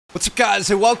What's up, guys,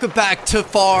 and welcome back to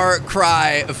Far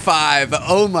Cry 5.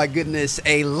 Oh my goodness,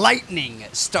 a lightning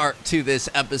start to this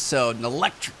episode, an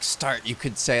electric start, you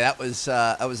could say. That was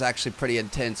actually pretty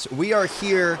intense. We are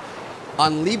here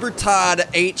on Libertad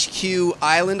HQ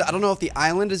Island. I don't know if the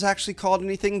island is actually called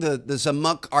anything. The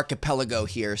Zamuk Archipelago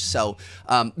here. So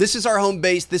this is our home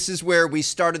base. This is where we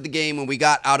started the game when we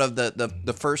got out of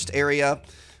the first area.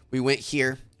 We went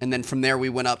here. And then from there, we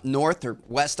went up north or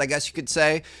west, I guess you could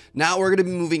say. Now we're going to be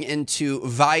moving into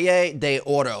Valle de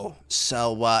Oro.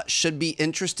 So should be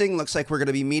interesting. Looks like we're going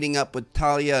to be meeting up with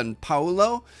Talia and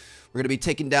Paulo. We're going to be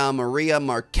taking down Maria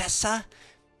Marquesa.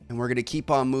 And we're going to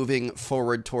keep on moving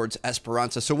forward towards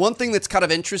Esperanza. So one thing that's kind of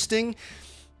interesting,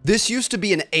 this used to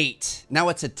be an 8. Now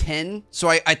it's a 10. So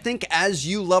I think as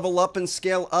you level up and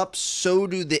scale up, so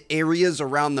do the areas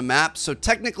around the map. So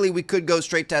technically we could go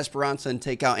straight to Esperanza and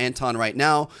take out Anton right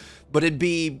now, but it'd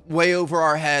be way over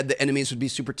our head. The enemies would be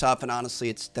super tough, and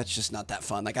honestly, that's just not that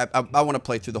fun. Like I want to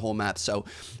play through the whole map. So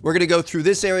we're going to go through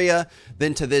this area,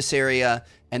 then to this area,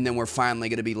 and then we're finally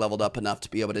going to be leveled up enough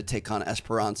to be able to take on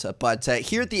Esperanza. But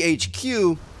here at the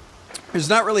HQ, there's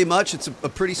not really much. It's a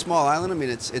pretty small island. I mean,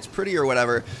 it's pretty or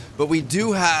whatever, but we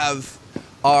do have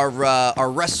our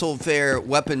Wrestlefare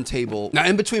weapon table. Now,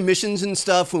 in between missions and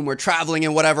stuff, when we're traveling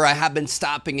and whatever, I have been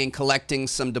stopping and collecting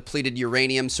some depleted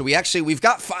uranium. So we've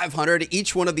got 500.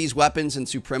 Each one of these weapons and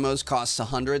Supremos costs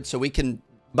 100, so we can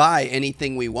buy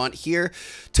anything we want here.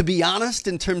 To be honest,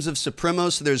 in terms of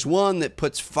Supremos, so there's one that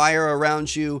puts fire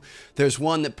around you, there's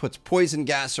one that puts poison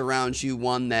gas around you,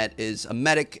 one that is a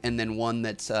medic, and then one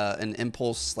that's an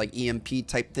impulse, like EMP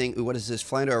type thing. Ooh, what is this?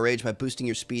 Fly into a rage by boosting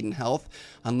your speed and health,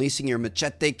 unleashing your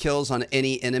machete kills on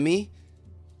any enemy.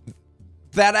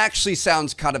 That actually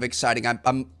sounds kind of exciting.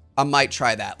 I might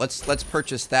try that. Let's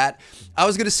purchase that. I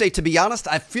was gonna say, to be honest,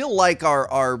 I feel like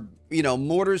our you know,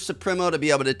 Mortar Supremo to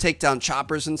be able to take down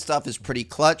choppers and stuff is pretty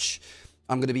clutch.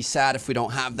 I'm going to be sad if we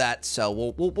don't have that,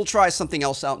 so we'll try something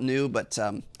else out new, but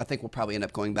I think we'll probably end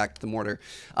up going back to the Mortar.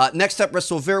 Next up,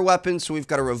 Wrestlefare weapons. So we've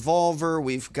got a revolver.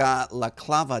 We've got La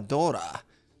Clavadora.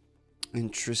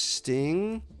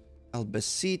 Interesting. El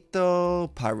Besito,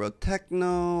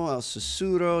 Pyrotechno, El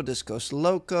Susuro, Discos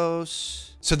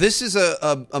Locos. So this is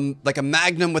like a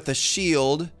Magnum with a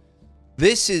shield.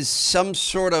 This is some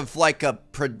sort of like a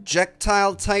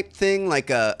projectile type thing, like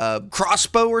a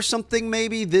crossbow or something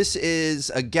maybe. This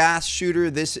is a gas shooter.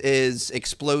 This is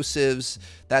explosives.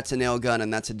 That's a nail gun,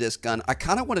 and that's a disc gun. I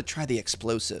kind of want to try the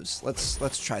explosives.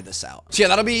 Let's try this out. So yeah,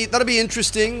 that'll be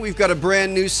interesting. We've got a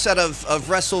brand new set of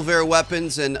Wrestlefare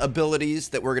weapons and abilities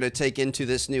that we're going to take into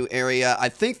this new area. I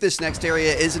think this next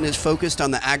area isn't as focused on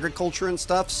the agriculture and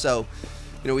stuff, so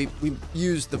you know, we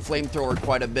used the flamethrower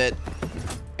quite a bit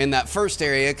in that first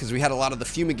area because we had a lot of the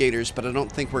fumigators, but I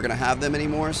don't think we're gonna have them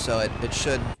anymore, so it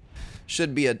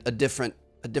should be a different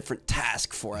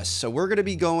task for us. So we're gonna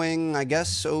be going, I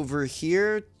guess, over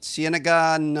here,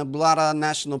 Cienega Nublada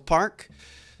National Park.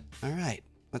 All right,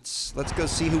 let's go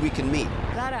see who we can meet.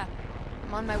 Clara,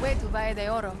 I'm on my way to Valle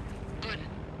de Oro. Good.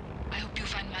 I hope you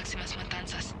find Maximas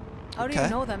Matanzas. How do you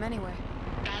know them anyway?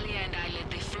 Talia and I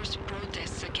led the first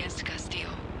protests against Castillo,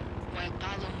 while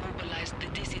Paulo mobilized the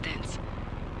dissidents.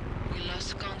 We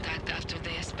lost contact after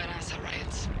the Esperanza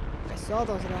riots. I saw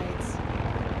those riots.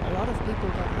 A lot of people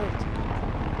got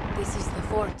hurt. This is the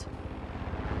fort.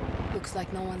 Looks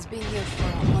like no one's been here for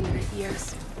 100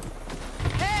 years.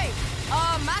 Hey!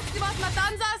 Maximas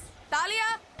Matanzas?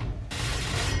 Talia?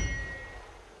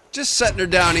 Just setting her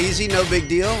down easy, no big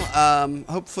deal.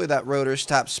 Hopefully that rotor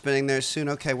stops spinning there soon.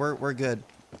 Okay, we're good.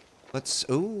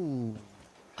 Ooh.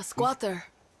 A squatter.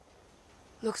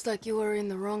 Looks like you were in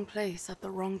the wrong place at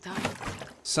the wrong time.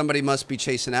 Somebody must be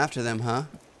chasing after them, huh?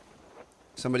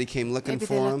 Somebody came looking Maybe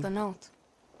for they them. left a note.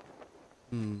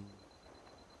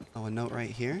 Oh, a note right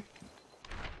here.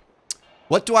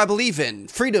 What do I believe in?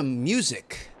 Freedom,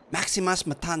 music, Maximas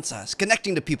Matanzas,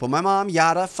 connecting to people. My mom,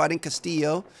 Yara, fighting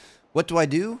Castillo. What do I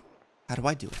do? How do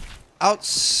I do it?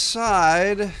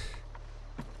 Outside,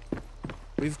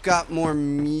 we've got more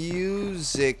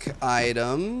music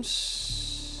items.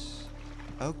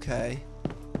 Okay.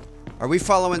 Are we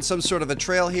following some sort of a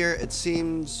trail here? It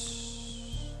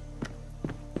seems...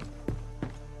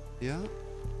 Yeah.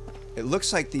 It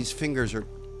looks like these fingers are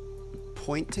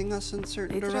pointing us in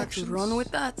certain directions. To run with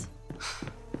that?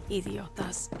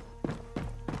 Idiotas.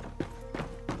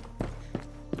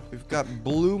 We've got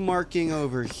blue marking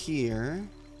over here.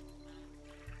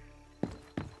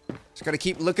 Just gotta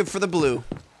keep looking for the blue.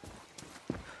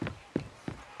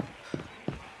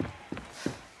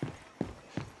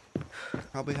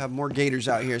 Probably have more gators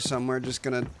out here somewhere. Just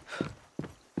gonna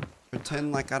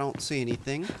pretend like I don't see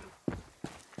anything.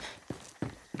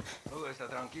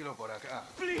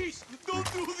 Please,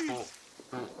 don't do this.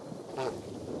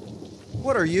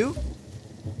 What are you?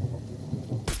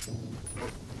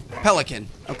 Pelican.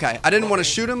 Okay. I didn't want to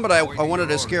shoot him, but I wanted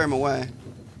to scare him away.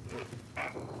 I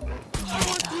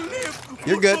want to live.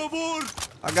 You're good. Por favor.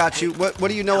 I got you. What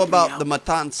do you know about the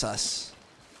Matanzas?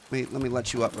 Let me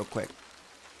let you up real quick.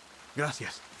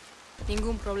 Gracias.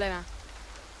 Ningún problema.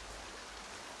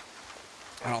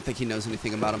 I don't think he knows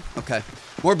anything about him. Okay.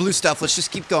 More blue stuff. Let's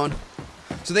just keep going.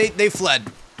 So they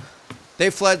fled.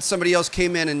 They fled. Somebody else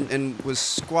came in and was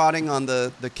squatting on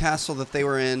the castle that they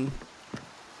were in.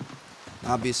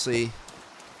 Obviously,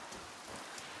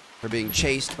 they're being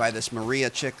chased by this Maria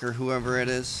chick or whoever it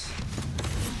is.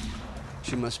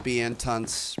 She must be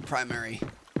Anton's primary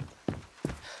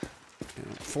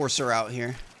forcer out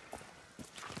here.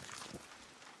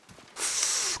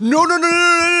 No, no, no,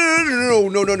 no, no,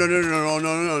 no, no, no, no, no, no,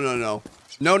 no, no, no,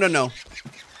 no, no, no.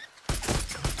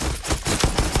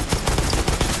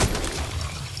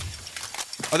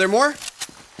 Are there more?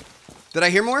 Did I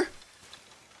hear more?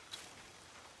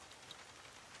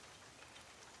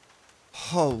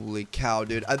 Holy cow,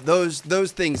 dude.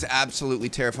 Those things absolutely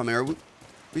terrify me. Are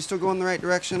we still going the right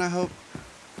direction, I hope?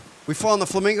 We following the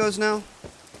flamingos now?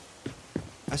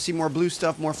 I see more blue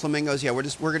stuff, more flamingos. Yeah,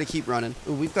 we're gonna keep running.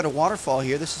 Ooh, we've got a waterfall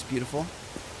here. This is beautiful.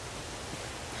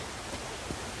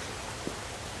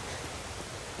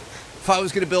 If I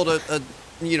was gonna build a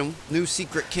new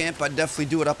secret camp, I'd definitely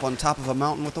do it up on top of a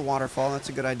mountain with a waterfall. That's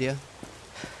a good idea.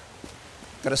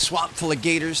 Got a swamp full of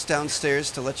gators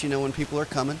downstairs to let you know when people are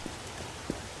coming.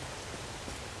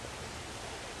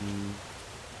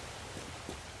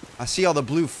 I see all the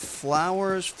blue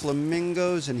flowers,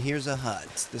 flamingos, and here's a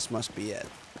hut. This must be it.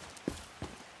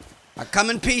 I come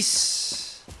in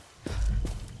peace.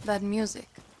 That music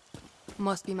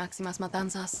must be Maximas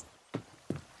Matanzas.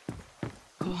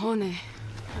 Cojones,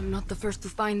 I'm not the first to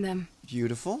find them.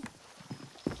 Beautiful.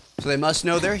 So they must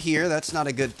know they're here. That's not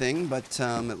a good thing, but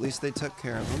at least they took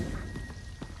care of them.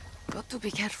 Got to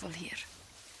be careful here.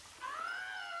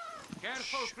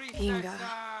 Careful, Inga,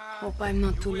 hope I'm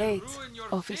not too late,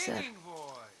 officer.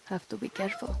 Have to be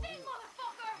careful.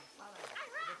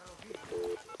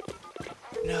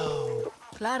 No.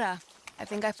 Clara, I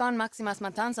think I found Maximas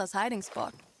Matanzas' hiding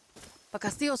spot. But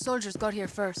Castillo's soldiers got here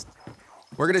first.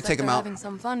 We're gonna Looks take like them they're out. having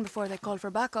some fun before they call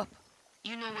for backup.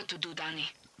 You know what to do,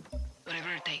 Danny.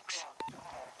 Whatever it takes.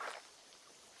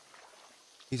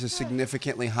 He's a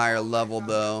significantly higher level,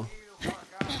 though.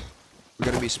 We're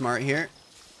gonna be smart here.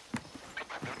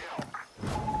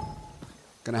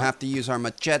 Gonna have to use our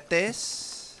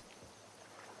machetes.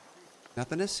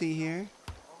 Nothing to see here.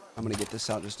 I'm gonna get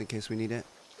this out just in case we need it.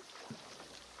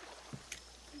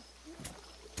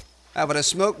 Having a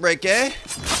smoke break, eh?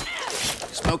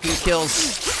 Smoking kills.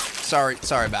 Sorry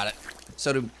about it.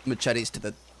 So do machetes to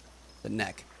the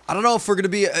neck. I don't know if we're gonna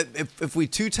be if we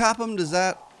two-tap them. Is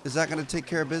that gonna take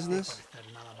care of business?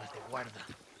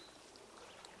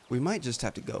 We might just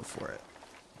have to go for it.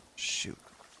 Shoot.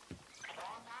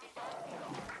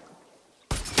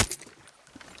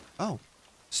 Oh,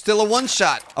 still a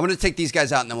one-shot. I'm gonna take these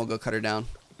guys out and then we'll go cut her down.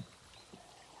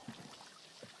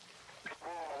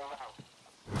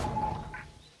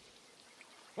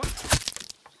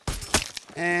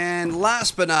 And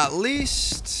last but not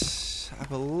least, I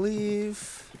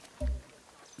believe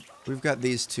we've got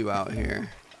these two out here.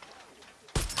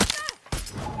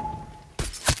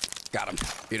 Got them.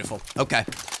 Beautiful. Okay.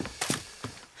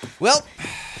 Well,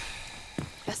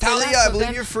 Talia, I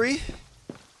believe you're free.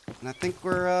 And I think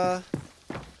we're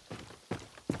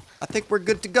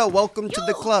good to go. Welcome to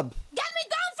the club. Get me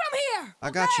down from here! I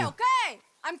got you. Okay,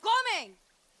 I'm coming!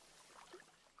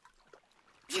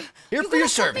 Here for your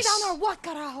service. You me down or what,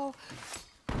 carajo?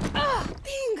 Ah,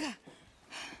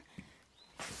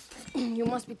 ding! You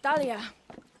must be Talia.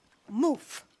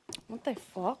 Move. What the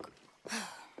fuck?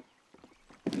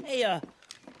 Hey,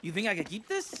 you think I could keep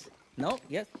this? No?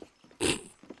 Yes?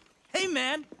 Hey,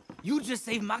 man! You just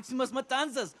saved Maximas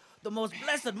Matanzas, the most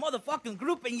blessed motherfucking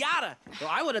group in Yara. Well,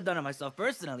 I would have done it myself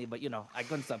personally, but, I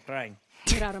couldn't stop trying.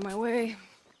 Get out of my way.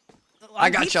 I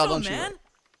got y'all, don't you man. worry.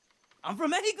 I'm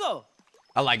from Mexico.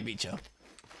 I like Bicho.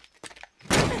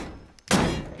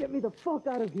 Get me the fuck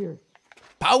out of here.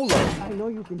 Paulo. I know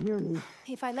you can hear me.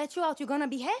 If I let you out, you're gonna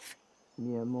behave?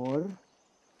 Mi amor.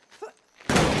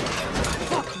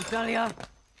 Fuck you, Talia.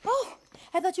 Oh,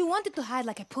 I thought you wanted to hide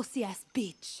like a pussy-ass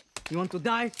bitch. You want to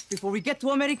die before we get to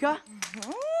America?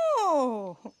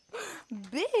 Oh,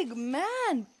 big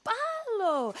man,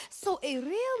 Palo. So a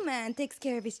real man takes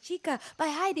care of his chica by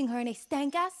hiding her in a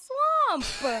stank-ass swamp.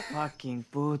 Fucking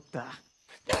puta.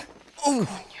 Oh.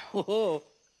 Oh,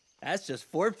 that's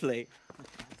just foreplay.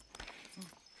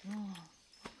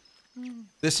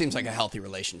 This seems like a healthy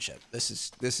relationship. This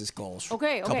is goals.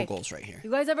 Okay, Couple okay. goals right here.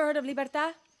 You guys ever heard of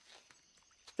Libertad?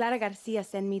 Clara Garcia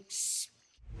sent me.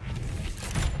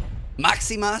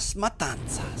 Maximas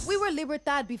Matanzas. We were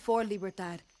Libertad before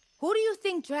Libertad. Who do you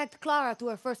think dragged Clara to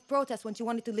her first protest when she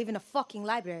wanted to live in a fucking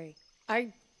library?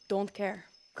 I don't care.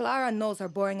 Clara knows her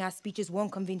boring-ass speeches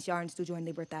won't convince Yarns to join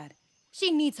Libertad.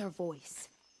 She needs her voice.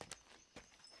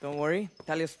 Don't worry,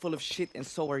 Talia's full of shit, and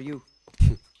so are you.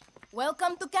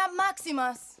 Welcome to Camp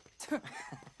Maximus. They're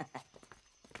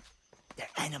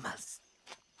animals.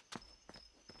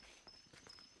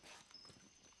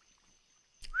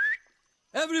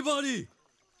 Everybody!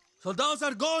 Soldados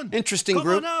are gone! Interesting Come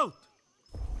group. on out!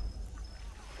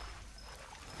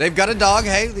 They've got a dog.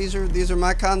 Hey, these are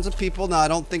my kinds of people. Now, I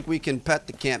don't think we can pet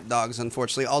the camp dogs,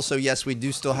 unfortunately. Also, yes, we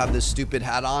do still have this stupid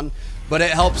hat on, but it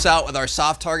helps out with our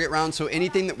soft target round. So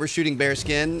anything that we're shooting bare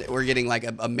skin, we're getting like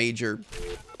a major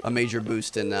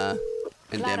boost in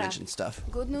damage and stuff.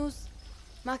 Good news.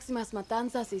 Maximus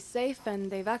Matanzas is safe,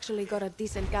 and they've actually got a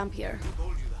decent camp here.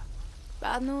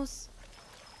 Bad news.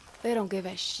 They don't give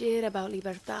a shit about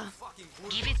Libertad.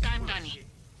 Give it time, Danny.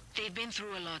 They've been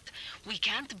through a lot. We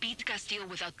can't beat Castillo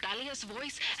without Talia's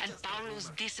voice and Paulo's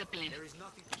discipline.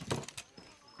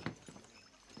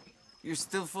 You're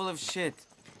still full of shit.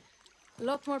 A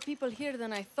lot more people here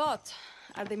than I thought.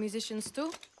 Are they musicians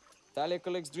too? Talia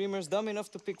collects dreamers dumb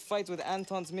enough to pick fights with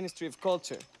Anton's Ministry of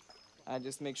Culture. I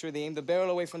just make sure they aim the barrel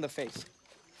away from the face.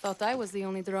 Thought I was the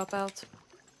only dropout.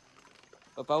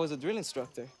 Papa was a drill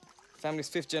instructor. Family's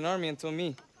 5th Gen Army until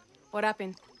me. What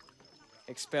happened?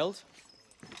 Expelled?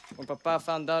 When Papa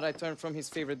found out I turned from his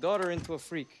favorite daughter into a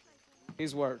freak.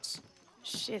 His words.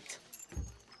 Shit.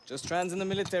 Just trans in the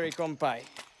military, compai.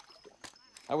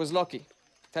 I was lucky.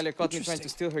 Talia caught me trying to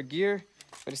steal her gear,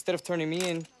 but instead of turning me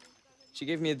in, she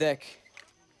gave me a deck.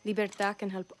 Libertad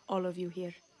can help all of you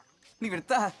here.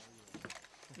 Libertad.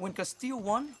 When Castillo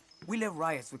won, we led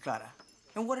riots with Clara.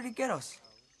 And what did it get us?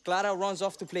 Clara runs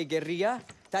off to play guerrilla,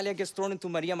 Talia gets thrown into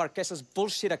Maria Marquesa's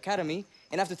bullshit academy,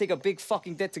 and have to take a big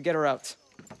fucking debt to get her out.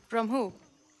 From who?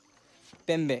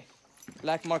 Bembe,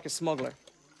 black market smuggler.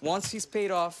 Once he's paid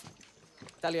off,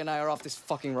 Talia and I are off this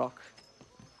fucking rock.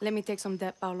 Let me take some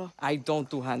debt, Paulo. I don't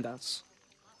do handouts.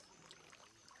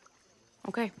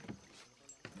 Okay.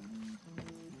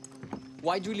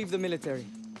 Why'd you leave the military?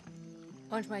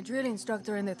 Punch my drill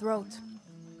instructor in the throat.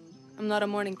 I'm not a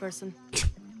morning person.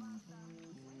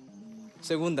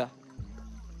 Segunda.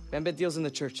 Bembe deals in the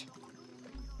church.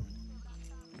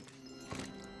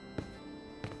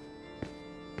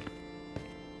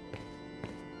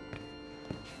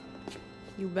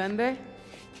 You Bembe?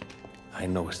 I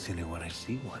know a silly when I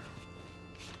see one.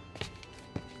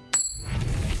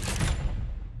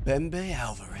 Bembe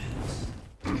Alvarez.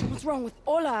 What's wrong with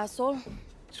Ola, asshole?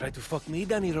 Try to fuck me,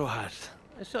 Danny Rojas.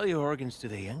 I sell your organs to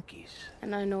the Yankees.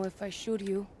 And I know if I shoot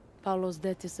you, Paulo's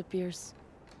debt disappears.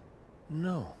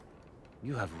 No.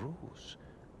 You have rules.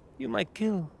 You might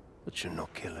kill, but you're no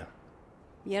killer.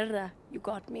 Mierda, you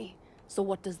got me. So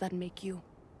what does that make you?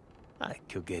 I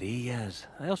kill guerrillas.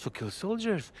 I also kill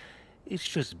soldiers. It's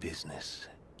just business.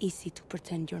 Easy to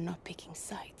pretend you're not picking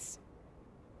sides.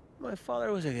 My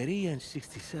father was a guerrilla in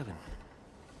 '67.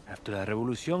 After la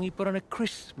revolution, he put on a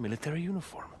crisp military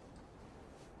uniform.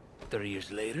 30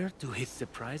 years later, to his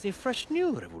surprise, a fresh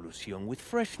new revolution with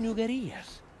fresh new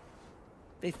guerrillas.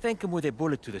 They thank him with a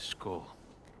bullet to the skull,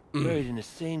 buried in the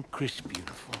same crisp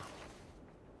uniform.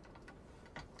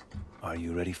 Are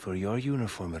you ready for your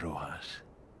uniform, Rojas?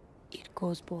 It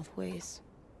goes both ways.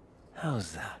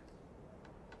 How's that?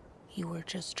 You were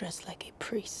just dressed like a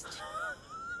priest.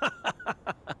 I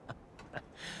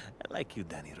like you,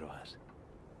 Danny Rojas.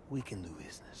 We can do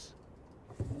business.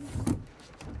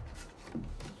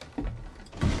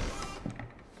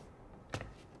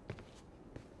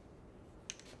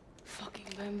 Fucking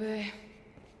Bembe.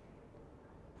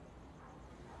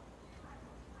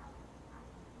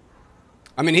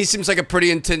 I mean, he seems like a pretty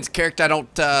intense character. I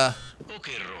don't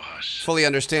Okay, Rojas. fully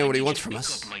understand what he I wants need from to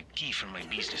us. pick up my key from my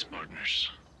business partners.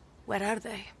 Where are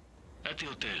they? At the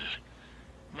hotel.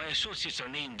 My associates are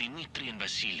named Dmitri and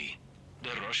Vasily.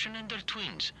 They're Russian and they're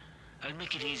twins. I'll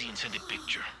make it easy and send a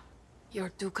picture. You're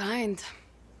too kind.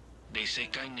 They say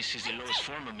kindness is the lowest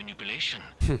form of manipulation.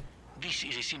 This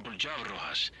is a simple job,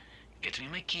 Rojas. Get me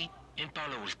my key, and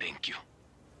Paolo will thank you.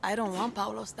 I don't want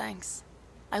Paulo's thanks.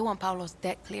 I want Paulo's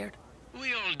debt cleared.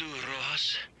 We all do,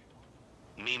 Rojas.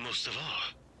 Me most of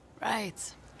all. Right.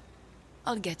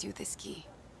 I'll get you this key.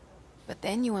 But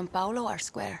then you and Paulo are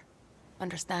square.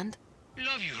 Understand?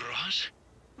 Love you, Rojas.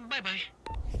 Bye-bye.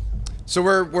 So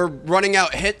we're running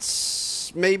out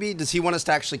hits, maybe? Does he want us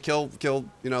to actually kill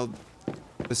you know,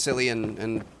 Vasily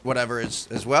and whatever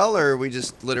as well? Or are we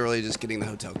just literally just getting the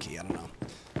hotel key? I don't know.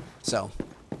 So,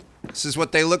 this is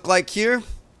what they look like here.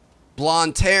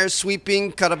 Blonde hair,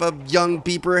 sweeping, cut of a young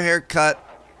Bieber haircut.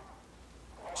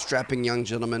 Strapping young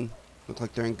gentlemen. Look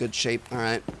like they're in good shape. All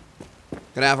right.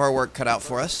 Gonna have our work cut out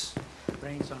for us.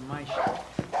 Brains on my shit.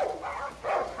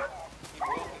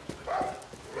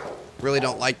 Really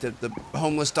don't like the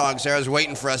homeless dogs there. I was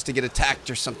waiting for us to get attacked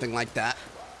or something like that.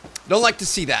 Don't like to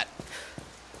see that.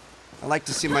 I like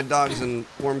to see my dogs in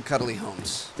warm, cuddly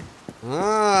homes.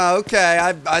 Ah, okay.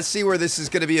 I see where this is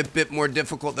going to be a bit more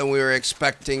difficult than we were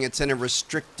expecting. It's in a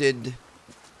restricted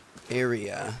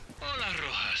area. Hola,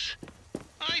 Rojas.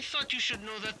 I thought you should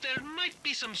know that there might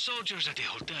be some soldiers at the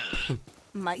hotel.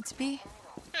 Might be.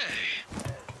 Hey,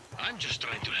 I'm just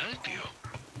trying to help you.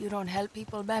 You don't help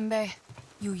people, Bembe.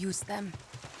 You use them.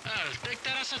 I'll take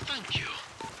that as a thank you.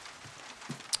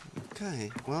 Okay,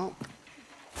 well,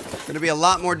 going to be a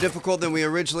lot more difficult than we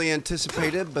originally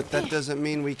anticipated, but that doesn't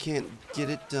mean we can't get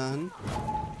it done.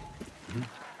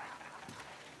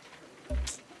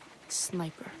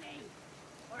 Sniper.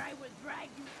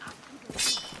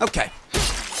 Okay.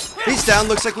 He's down.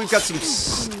 Looks like we've got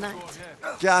some Night.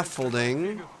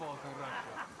 scaffolding.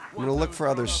 I'm going to look for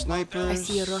other snipers. I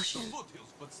see a Russian.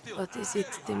 But is it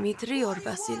Dmitri or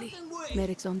Vasily?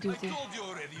 Medics on duty. Told you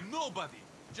already, nobody.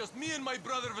 Just me and my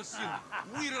brother Vasily.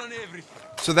 We run everything.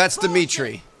 So that's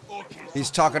Dmitri. Okay. He's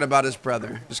talking about his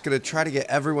brother. Just going to try to get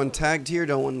everyone tagged here.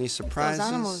 Don't want any If surprises. those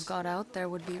animals got out, there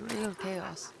would be real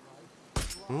chaos.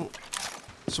 Oh.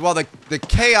 So while the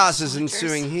chaos is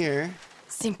ensuing here,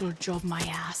 Simple job, my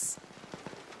ass.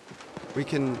 we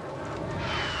can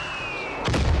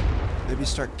maybe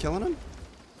start killing them?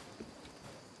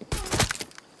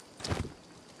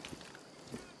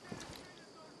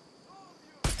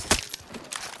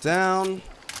 Down.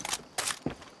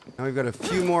 Now we've got a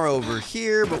few more over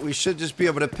here, but we should just be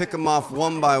able to pick them off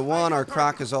one by one. Our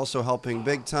croc is also helping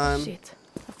big time. Shit.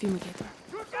 A fumigator.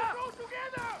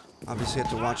 Obviously have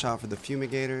to watch out for the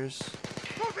fumigators.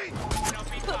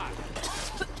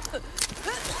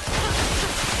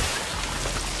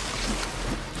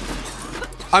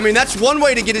 I mean, that's one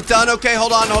way to get it done. Okay,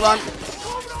 hold on, hold on.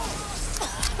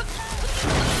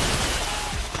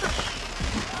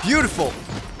 Beautiful.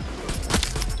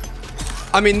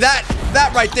 I mean,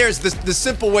 that right there is the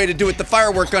simple way to do it. The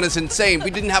firework gun is insane.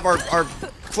 We didn't have our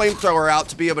flamethrower out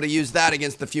to be able to use that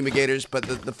against the fumigators, but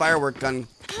the firework gun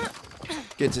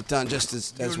gets it done just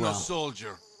as You're well. no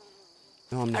soldier.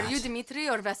 No, I'm not. Are you Dmitri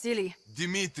or Vasily?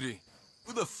 Dmitri,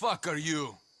 who the fuck are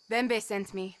you? Bembe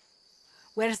sent me.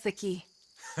 Where's the key?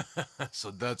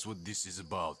 So that's what this is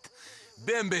about.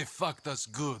 Bembe fucked us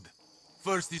good.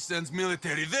 First he sends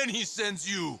military, then he sends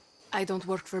you. I don't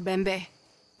work for Bembe.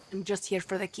 I'm just here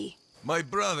for the key. My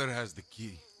brother has the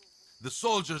key. The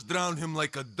soldiers drowned him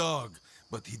like a dog,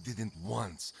 but he didn't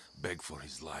once beg for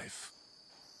his life.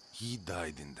 He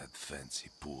died in that fancy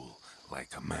pool like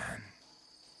a man.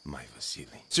 My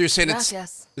Vasily. So you're saying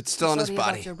Gracias. it's still in his Sorry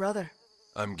body? about your brother.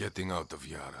 I'm getting out of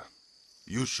Yara.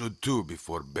 You should too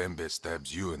before Bembe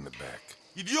stabs you in the back.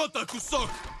 Idiota kusok!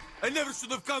 I never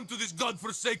should have come to this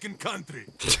godforsaken country.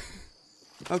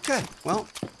 Okay, well,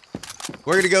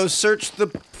 we're gonna go search the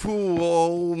pool.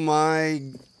 Oh my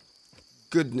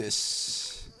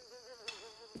goodness.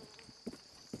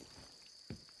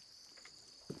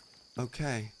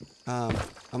 Okay,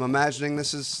 I'm imagining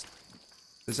this is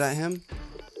that him?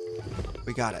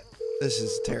 We got it. This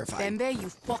is terrifying. Bembe, you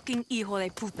fucking hijo de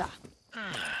puta.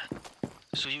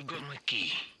 So you got my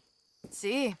key.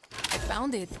 See, I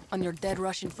found it on your dead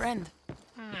Russian friend.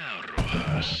 Now,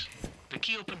 Rojas. The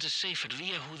key opens a safe at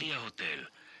Via Judia Hotel.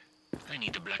 I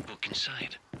need the black book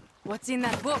inside. What's in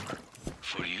that book?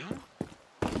 For you?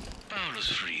 Paolo's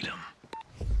freedom.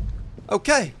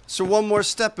 Okay, so one more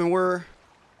step and we're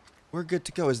good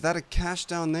to go. Is that a cache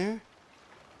down there?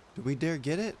 Do we dare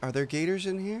get it? Are there gators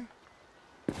in here?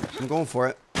 I'm going for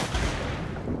it.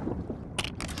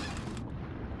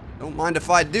 Don't mind if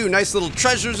I do. Nice little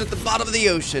treasures at the bottom of the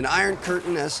ocean. Iron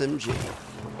Curtain SMG.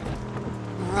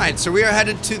 Alright, so we are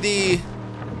headed to the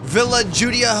Villa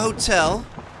Judia Hotel.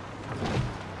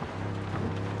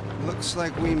 Looks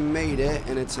like we made it,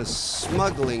 and it's a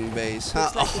smuggling base.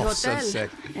 Huh? Looks like the Oh, so hotel. sick.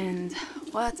 And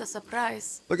what a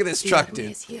surprise. Look at this The truck, army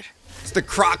dude. is here. It's the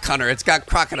Croc Hunter. It's got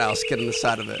crocodile skin on the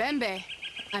side of it. Bembe,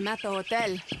 I'm at the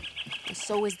hotel. And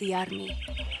so is the army.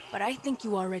 But I think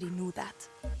you already knew that.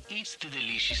 It's the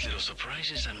delicious little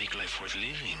surprises that make life worth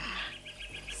living.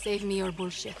 Save me your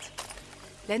bullshit.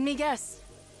 Let me guess.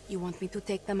 You want me to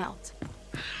take them out.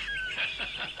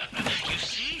 You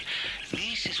see?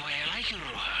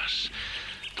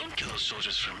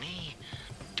 soldiers for me,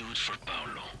 do it for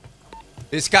Paolo.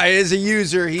 This guy is a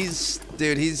user. He's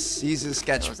a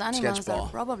sketch Those animals sketchball. are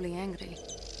probably angry.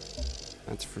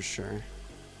 That's for sure.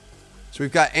 So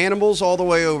we've got animals all the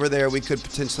way over there we could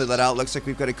potentially let out. Looks like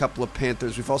we've got a couple of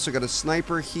panthers. We've also got a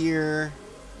sniper here.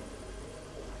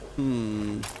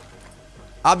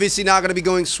 Obviously not going to be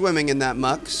going swimming in that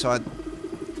muck, so I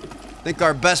think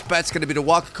our best bet's going to be to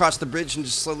walk across the bridge and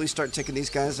just slowly start taking these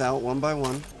guys out one by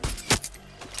one.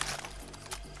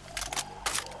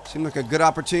 Seemed like a good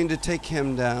opportunity to take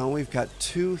him down. We've got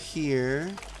 2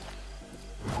 here.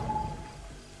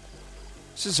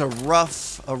 This is a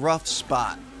rough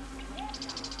spot.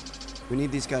 We need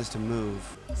these guys to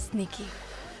move. Sneaky.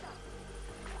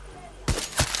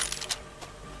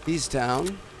 He's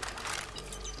down.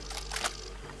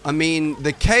 I mean,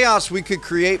 the chaos we could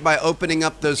create by opening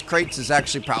up those crates is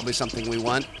actually probably something we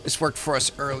want. This worked for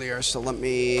us earlier, so let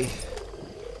me...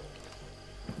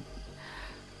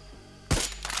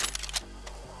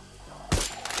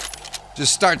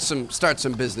 just start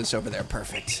some business over there.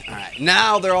 Perfect. All right,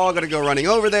 now they're all gonna go running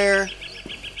over there.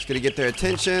 It's gonna get their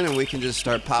attention, and we can just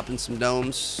start popping some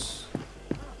domes.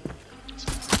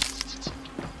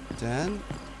 Dead.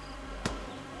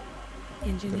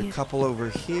 Got a couple over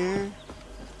here.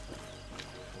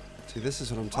 See, this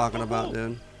is what I'm talking about,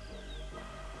 dude.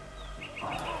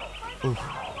 Ooh.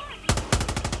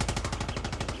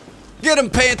 Get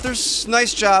him, Panthers!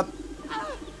 Nice job.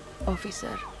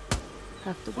 Officer,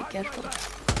 have to be careful.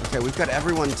 Okay, we've got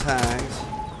everyone tagged.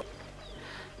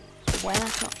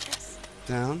 Buenas noches.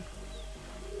 Down.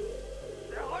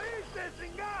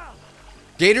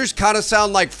 Gators kind of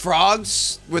sound like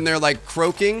frogs when they're like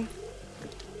croaking.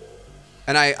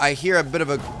 And I hear a bit of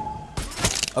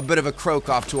a croak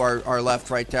off to our left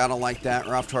right there. I don't like that.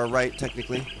 Or off to our right,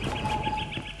 technically.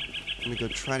 Let me go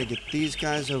try to get these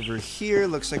guys over here.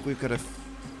 Looks like we've got a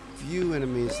few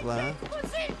enemies left.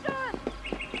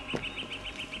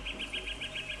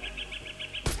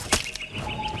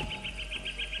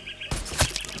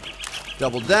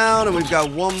 Double down, and we've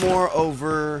got one more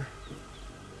over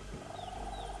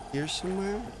here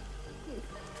somewhere.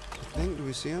 I think, do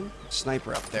we see him?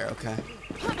 Sniper up there, okay.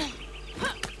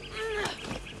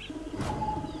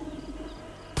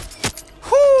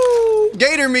 Whoo!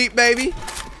 Gator meat, baby!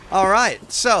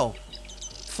 Alright, so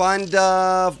find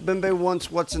Bembe wants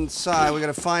what's inside. We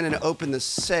gotta find and open the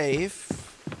safe.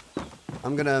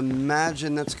 I'm gonna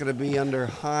imagine that's gonna be under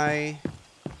high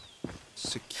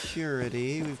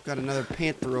security. We've got another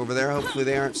panther over there. Hopefully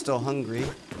they aren't still hungry.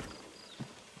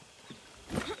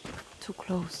 Too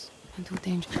close and too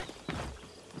dangerous.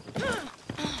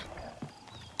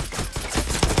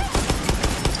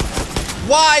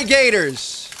 Why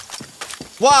gators?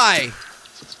 Why?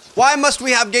 Why must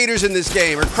we have gators in this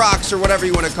game? Or crocs, or whatever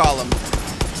you want to call them.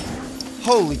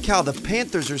 Holy cow, the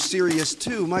panthers are serious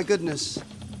too. My goodness.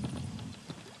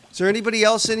 Is there anybody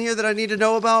else in here that I need to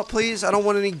know about, please? I don't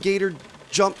want any gator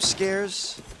jump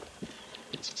scares.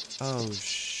 Oh,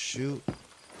 shoot.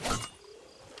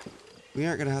 We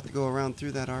aren't going to have to go around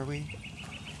through that, are we?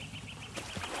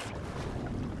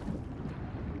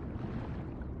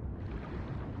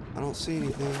 I don't see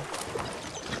anything.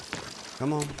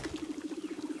 Come on.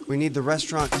 We need the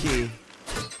restaurant key.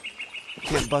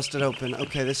 Can't bust it open.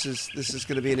 Okay, this is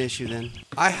going to be an issue then.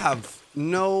 I have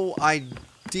no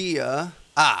idea.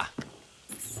 Ah.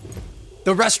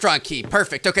 The restaurant key.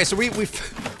 Perfect. Okay, so we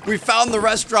found the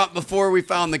restaurant before we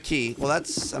found the key. Well,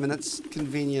 that's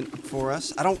convenient for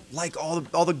us. I don't like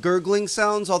all the gurgling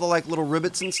sounds, all the like little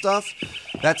rivets and stuff.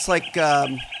 That's like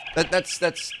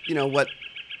that's you know what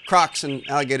crocs and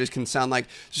alligators can sound like.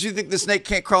 So you think the snake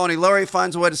can't crawl any lower? He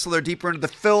finds a way to slither deeper into the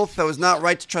filth. That was not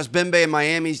right to trust Bembe and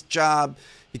Miami's job.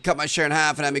 He cut my share in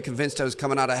half and had me convinced I was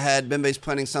coming out ahead. Bembe's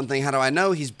planning something. How do I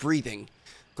know? He's breathing.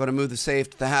 Going to move the safe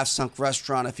to the half-sunk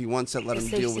restaurant. If he wants it, let him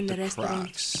deal with the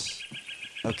crocs.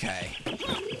 Okay.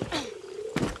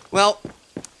 Well,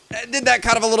 I did that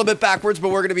kind of a little bit backwards, but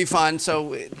we're going to be fine.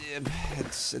 So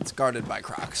it's guarded by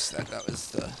crocs. That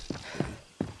was the...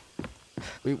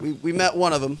 We met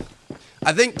one of them.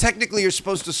 I think technically you're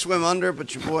supposed to swim under,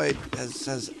 but your boy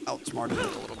has outsmarted it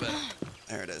a little bit.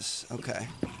 There it is. Okay.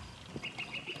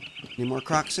 Any more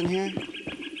crocs in here?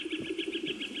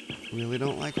 Really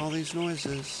don't like all these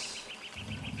noises.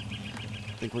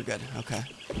 I think we're good. Okay.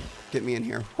 Get me in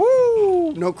here.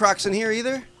 Woo! No crocs in here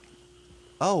either?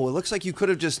 Oh, it looks like you could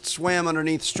have just swam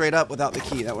underneath straight up without the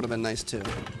key. That would have been nice too.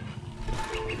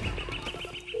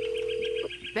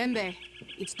 Bembe,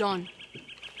 it's done.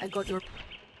 I got your...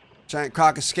 Giant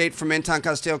croc escaped from Anton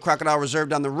Castillo Crocodile Reserve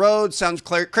down the road. Sounds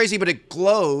crazy, but it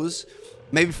glows.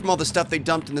 Maybe from all the stuff they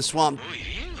dumped in the swamp. Muy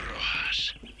bien,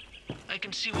 Rojas. I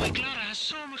can see why Clara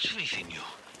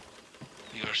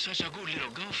You're such a good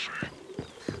little gopher.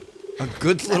 A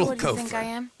good little What do you gopher. think I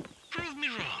am? Prove me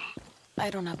wrong. I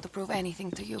don't have to prove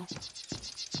anything to you.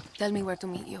 Tell me where to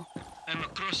meet you. I'm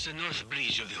across the north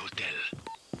bridge of the hotel.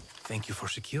 Thank you for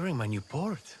securing my new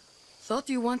port. Thought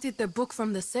you wanted the book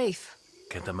from the safe.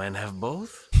 Can't a man have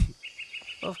both?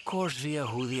 Of course, Via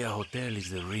Judia Hotel is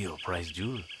the real prize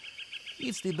jewel.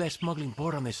 It's the best smuggling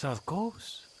port on the south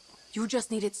coast. You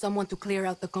just needed someone to clear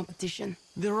out the competition.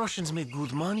 The Russians made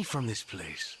good money from this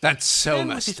place. That's so And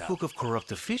with messed this up. book of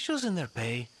corrupt officials in their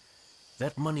pay,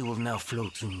 that money will now flow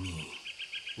to me.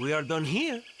 We are done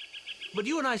here, but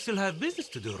you and I still have business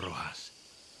to do, Rojas.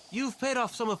 You've paid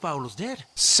off some of Paulo's debt,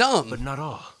 Some. but not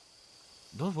all.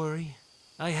 Don't worry,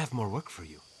 I have more work for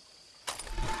you.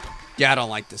 Yeah, I don't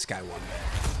like this guy one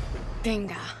bit.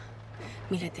 Tenga.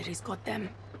 Military's got them.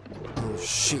 Oh,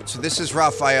 shoot. So this is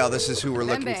Raphael. This is who we're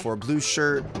looking Bembe. for. Blue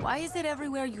shirt, Why is it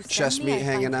everywhere you send chest me, I meat find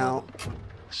hanging trouble? out.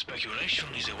 Speculation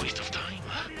is a waste of time.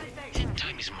 And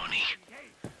time is money.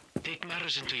 Take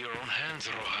matters into your own hands,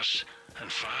 Rojas.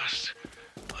 And fast.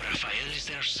 Rafael is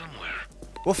there somewhere.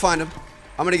 We'll find him.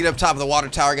 I'm going to get up top of the water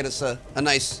tower, get us a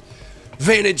nice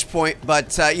vantage point.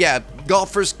 But, yeah,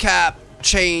 golfer's cap,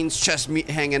 chains, chest meat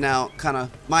hanging out. Kind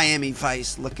of Miami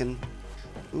Vice looking.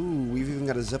 Ooh, we've even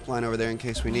got a zip line over there in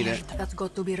case we need it. That's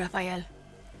got to be Rafael.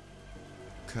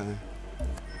 Okay.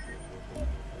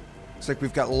 Looks like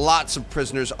we've got lots of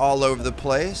prisoners all over the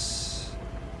place.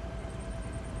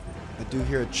 I do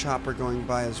hear a chopper going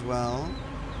by as well.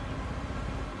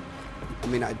 I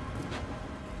mean, is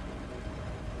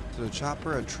it a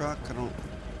chopper, a truck? I don't...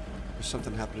 There's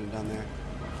something happening down there.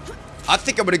 I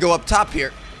think I'm going to go up top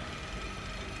here.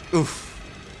 Oof.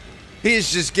 He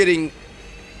is just getting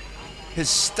his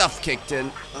stuff kicked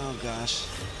in. Oh, gosh.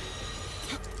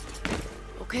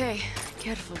 Okay,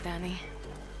 careful, Danny.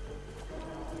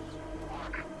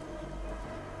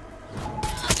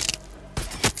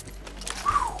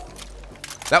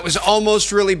 That was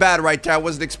almost really bad right there. I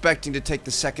wasn't expecting to take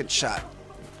the second shot.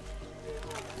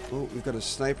 Oh, we've got a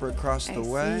sniper across the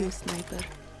way. See you, sniper.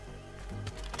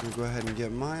 I'm gonna go ahead and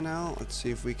get mine out. Let's see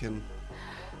if we can...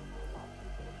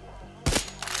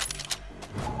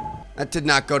 That did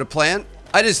not go to plan.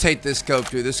 I just hate this scope,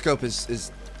 dude. This scope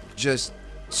is just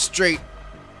straight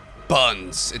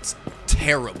buns. It's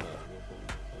terrible.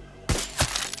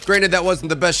 Granted, that wasn't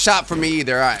the best shot for me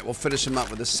either. All right, we'll finish him up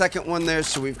with the second one there.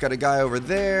 So we've got a guy over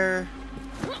there.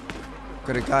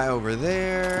 Got a guy over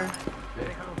there.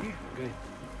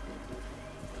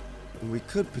 And we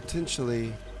could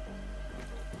potentially...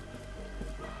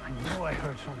 I know I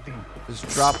heard something. Just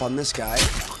drop on this guy.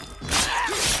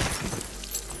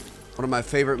 One of my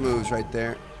favorite moves right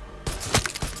there.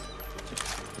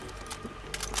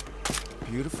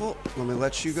 Beautiful. Let me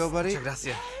let you go, buddy.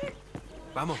 Gracias.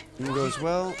 Vamos. You can go as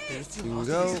well. You can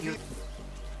go.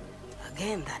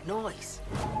 Again, that noise.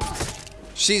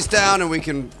 She's down, and we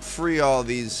can free all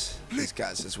these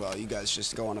guys as well. You guys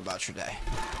just go on about your day.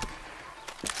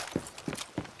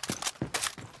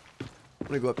 I'm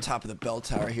gonna go up top of the bell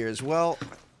tower here as well.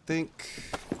 I think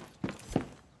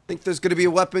there's gonna be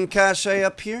a weapon cache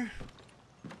up here.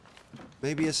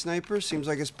 Maybe a sniper. Seems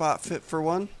like a spot fit for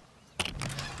one.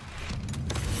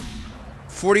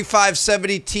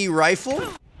 4570T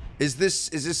rifle. Is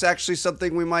this actually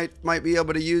something we might be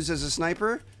able to use as a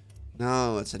sniper?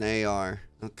 No, it's an AR.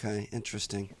 Okay,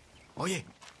 interesting. Oye,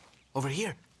 over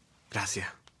here. Gracias.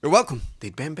 You're welcome.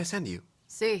 Did Bembe send you?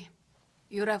 See,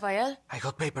 you Rafael? I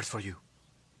got papers for you.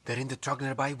 They're in the truck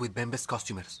nearby with Bembe's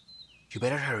customers. You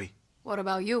better hurry. What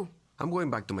about you? I'm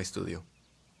going back to my studio.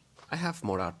 I have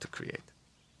more art to create.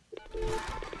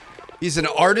 He's an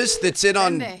artist that's in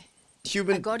on Bembe, I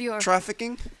human got your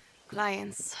trafficking.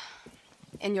 clients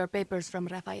and your papers from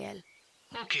Rafael.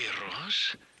 Okay,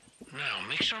 Rojas. Now,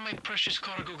 make sure my precious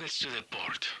cargo gets to the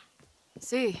port.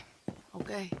 See,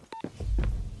 okay.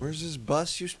 Where's this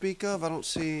bus you speak of? I don't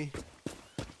see.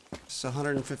 It's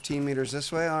 115 meters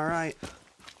this way. All right.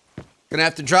 Gonna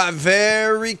have to drive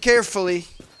very carefully.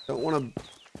 Don't want to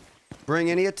bring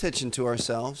any attention to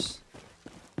ourselves.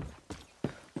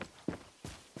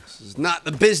 This is not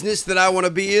the business that I want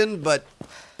to be in, but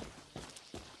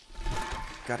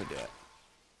gotta do it.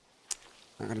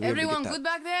 Not gonna be Everyone able to good get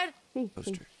back there? that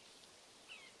poster.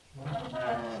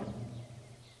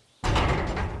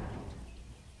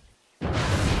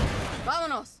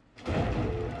 Vámonos.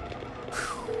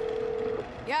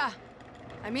 Yeah,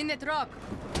 I'm in the truck.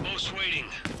 Boat's waiting.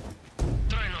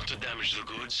 Try not to damage the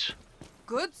goods.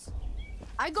 Goods?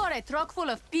 I got a truck full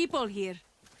of people here.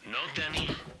 No, Danny.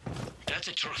 That's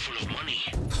a truck full of money.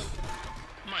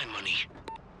 My money.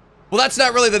 Well, that's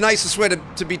not really the nicest way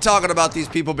to be talking about these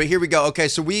people, but here we go. Okay,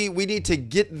 so we need to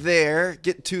get there,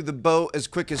 get to the boat as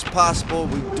quick as possible.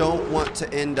 We don't want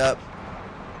to end up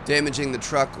damaging the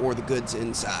truck or the goods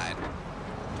inside.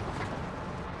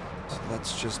 So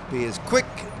let's just be as quick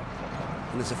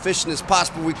and as efficient as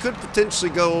possible. We could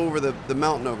potentially go over the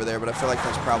mountain over there, but I feel like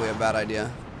that's probably a bad idea.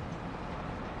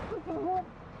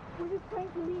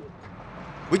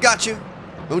 We got you.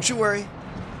 Don't you worry.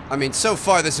 I mean, so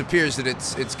far this appears that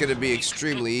it's going to be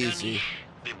extremely easy.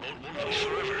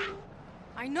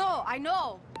 I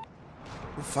know.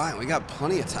 We're fine. We got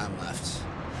plenty of time left.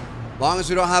 As long as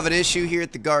we don't have an issue here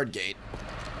at the guard gate.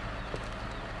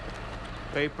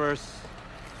 Papers.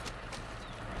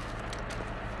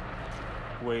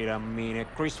 Wait a minute.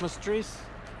 Christmas trees?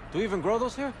 Do you even grow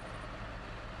those here?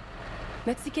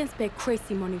 Mexicans pay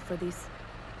crazy money for this.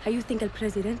 How you think El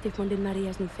Presidente funded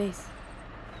Maria's new face?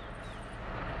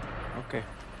 Okay.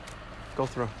 Go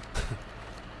through.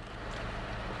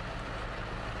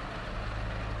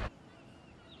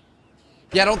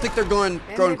 Yeah, I don't think they're growing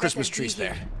Christmas trees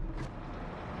there.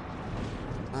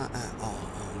 Not at all.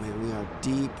 Oh, man, we are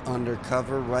deep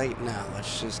undercover right now.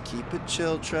 Let's just keep it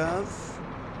chill, Trev.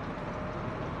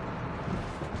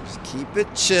 Just keep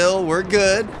it chill. We're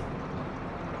good.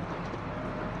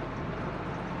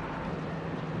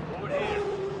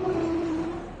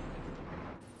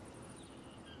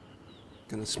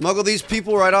 Gonna smuggle these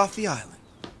people right off the island.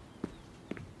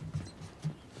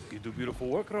 You do beautiful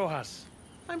work, Rojas.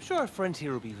 I'm sure our friends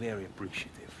here will be very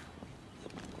appreciative.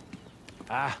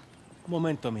 Ah,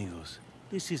 momento, amigos.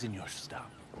 This isn't your stop.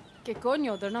 ¿Qué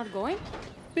coño? They're not going?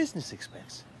 Business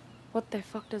expense. What the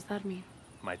fuck does that mean?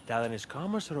 My talent is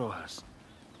commerce, Rojas.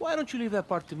 Why don't you leave that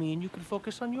part to me and you can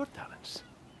focus on your talents?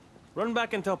 Run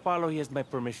back and tell Paulo he has my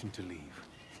permission to leave.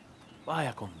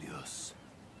 Vaya con Dios.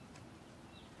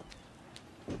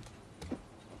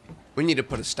 We need to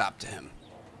put a stop to him.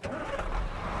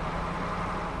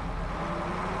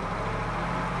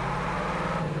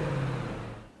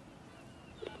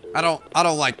 I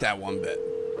don't like that one bit.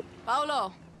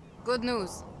 Paulo, good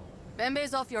news.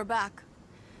 Bembe's off your back.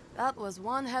 That was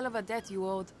one hell of a debt you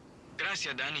owed.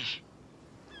 Gracias, Danny.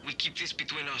 We keep this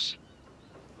between us.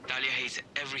 Talia hates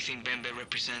everything Bembe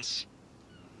represents.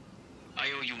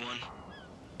 I owe you one.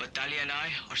 But Talia and I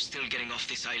are still getting off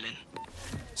this island.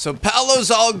 So Paolo's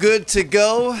all good to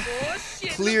go. Oh,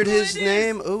 shit, Cleared his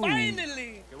name. Ooh.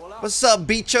 Finally. What's up,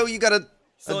 Bicho? You got a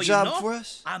job you know, for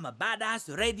us? I'm a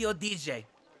badass radio DJ.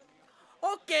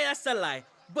 Okay, that's a lie.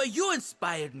 But you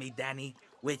inspired me, Danny,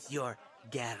 with your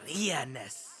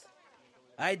guerrilla-ness.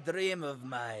 I dream of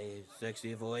my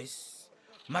sexy voice,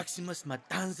 Maximus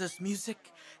Matanza's music,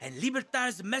 and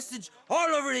Libertad's message all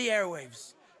over the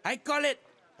airwaves. I call it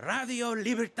Radio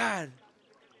Libertad.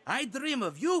 I dream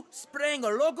of you spraying a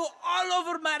logo all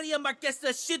over Maria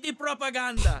Marquesa's shitty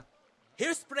propaganda.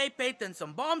 Here's spray paint and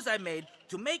some bombs I made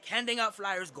to make handing out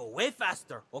flyers go way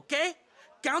faster, okay?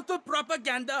 Counter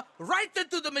propaganda right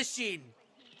into the machine.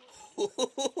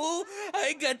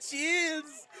 I got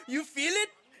chills. You feel it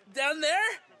down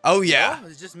there? Oh yeah. Oh,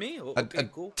 it's just me. Oh, A okay,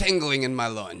 cool. tingling in my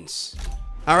loins.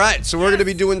 All right, so we're gonna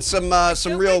be doing some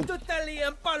real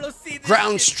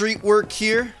ground street work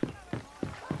here.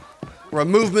 We're a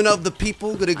movement of the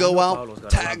people. Gonna go out,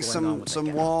 tag some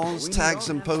walls, tag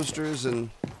some posters,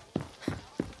 and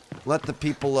let the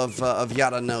people of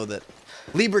Yara know that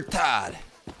Libertad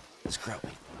is growing.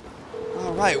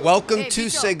 All right, welcome to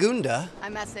Bicho. Segunda.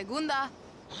 I'm at Segunda.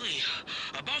 Oy,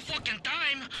 about fucking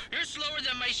time. You're slower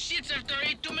than my shits after I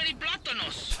ate too many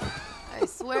plátanos. I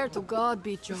swear to God,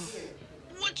 Bicho.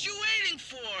 What you waiting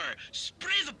for?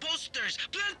 Spray the posters,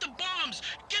 plant the bombs,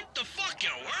 get the fucking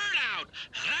word out.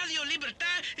 Radio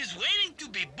Libertad is waiting to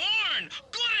be born.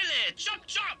 Córrele, chop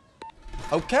chop.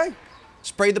 Okay.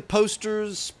 Spray the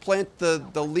posters, plant the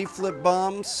leaflet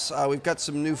bombs. We've got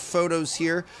some new photos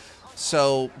here.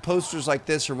 So posters like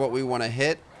this are what we want to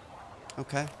hit.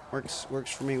 Okay, works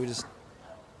for me. We just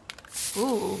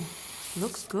Ooh,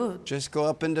 looks good. just go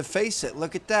up and deface it.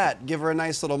 Look at that. Give her a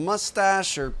nice little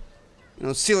mustache, or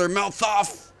seal her mouth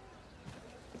off.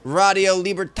 Radio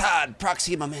Libertad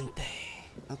proximamente.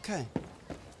 Okay.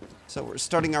 So we're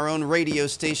starting our own radio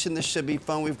station. This should be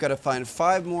fun. We've got to find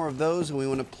 5 more of those, and we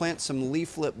want to plant some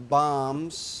leaflet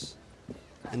bombs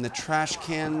in the trash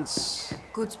cans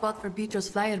Good spot for Bicho's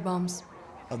flyer bombs.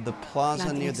 of the plaza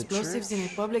Planting near the explosives church. in a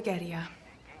public area.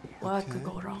 What could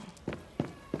go wrong?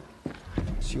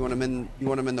 So you want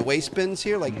them in the waste bins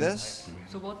here like this?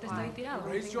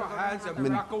 Raise your hands and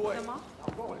back away.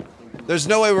 There's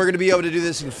no way we're going to be able to do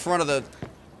this in front of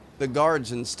the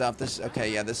guards and stuff. This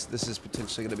is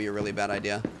potentially going to be a really bad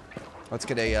idea. Let's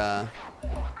get a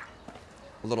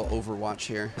a little Overwatch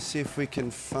here. Let's see if we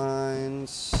can find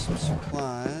some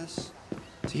supplies.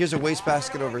 So here's a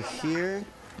wastebasket over here.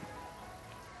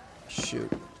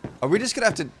 Shoot. Are we just gonna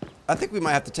have to... I think we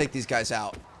might have to take these guys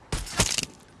out.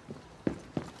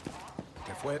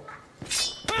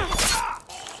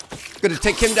 Gonna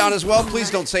take him down as well. Please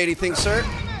don't say anything, sir.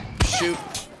 Shoot.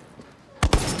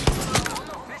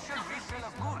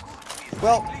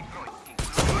 Well...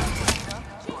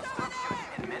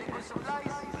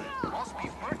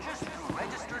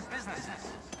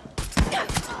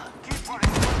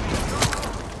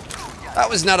 that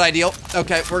was not ideal.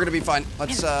 Okay, we're gonna be fine.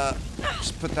 Let's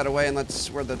just put that away and let's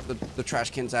where the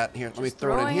trash can's at. Here, let me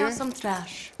throw it in here. Some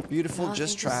trash. Beautiful,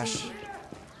 just trash.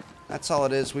 That's all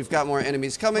it is. We've got more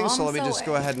enemies coming, so let me just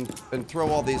go ahead and throw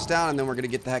all these down, and then we're gonna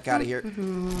get the heck out of here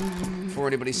before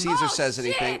anybody sees or says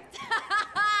anything.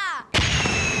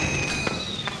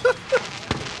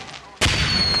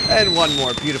 And one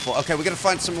more, beautiful. Okay, we gotta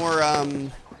find some more.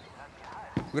 We're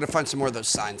gonna find some more of those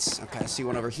signs. Okay, I see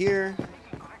one over here.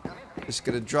 Just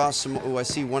gonna draw some. Oh, I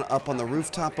see one up on the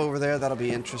rooftop over there. That'll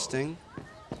be interesting.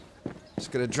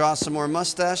 Just gonna draw some more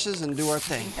mustaches and do our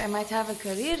thing. I might have a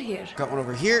career here. Got one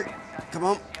over here. Come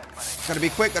on. Gotta be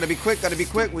quick, gotta be quick, gotta be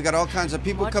quick. We got all kinds of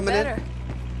people coming in.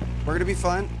 We're gonna be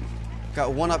fine.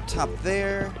 Got one up top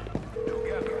there.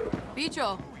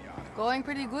 Bicho, going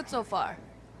pretty good so far.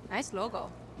 Nice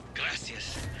logo.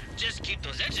 Gracias. Just keep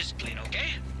those edges clean,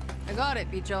 okay? I got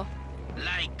it, Bicho.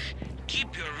 Like,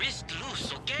 keep your wrist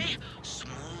loose, okay?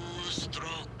 Smooth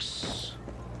strokes.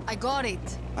 I got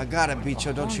it. I got it,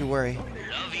 Bicho. Don't you worry.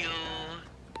 Love you.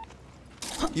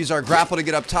 Use our grapple to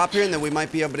get up top here, and then we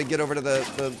might be able to get over to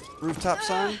the rooftop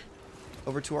sign.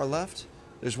 Over to our left.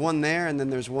 There's one there, and then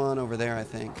there's one over there, I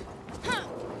think.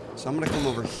 So I'm gonna come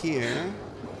over here.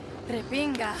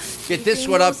 Get this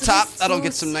one up top. That'll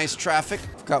get some nice traffic.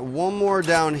 I've got one more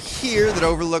down here that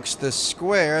overlooks the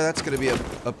square. That's going to be a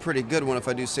pretty good one if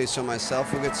I do say so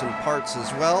myself. We'll get some parts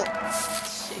as well.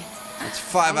 That's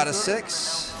 5 out of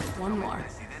 6. One more.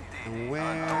 And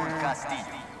where?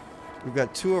 We've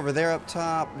got 2 over there up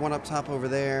top, 1 up top over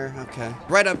there. Okay.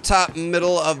 Right up top,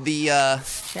 middle of the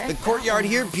courtyard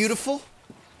here. Beautiful.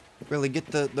 Really get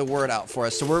the word out for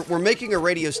us. So we're making a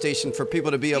radio station for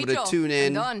people to be able to tune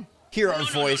in, hear our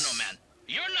voice, No, man.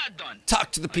 You're not done.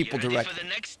 talk to the people Are you ready directly. for the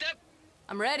next step?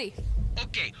 I'm ready.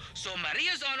 Okay, so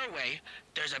Maria's on her way.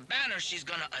 There's a banner she's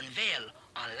gonna unveil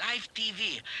on live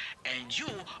TV, and you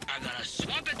are gonna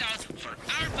swap it out for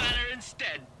our banner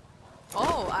instead.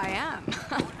 Oh, I am.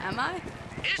 Am I?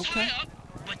 It's way up,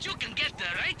 but you can get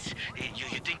there, right? You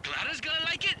think Clara's gonna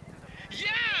like it?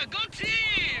 Yeah, go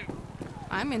team!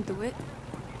 I'm into it.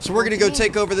 So we're gonna go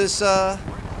take over this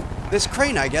this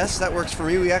crane, I guess. That works for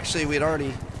me. We'd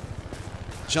already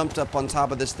jumped up on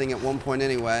top of this thing at one point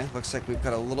anyway. Looks like we've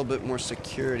got a little bit more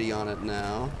security on it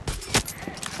now.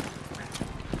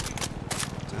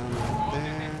 Down right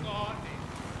there.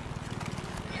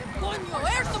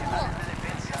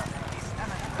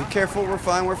 Be careful, we're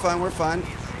fine, we're fine, we're fine.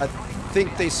 I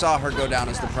think they saw her go down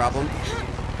is the problem.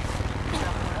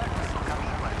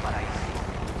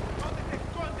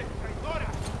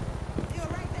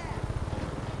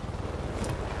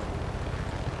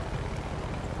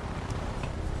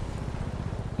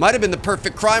 Might have been the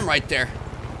perfect crime right there.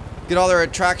 Get all their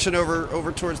attraction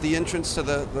over towards the entrance to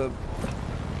the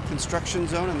construction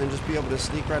zone and then just be able to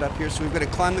sneak right up here. So we've got to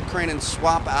climb the crane and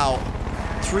swap out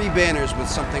 3 banners with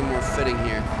something more fitting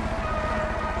here.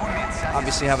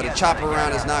 Obviously having a chopper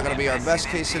around is not going to be our best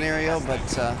case scenario, but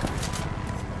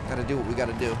got to do what we got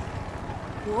to do.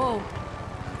 Whoa.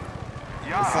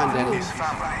 We'll find Danny.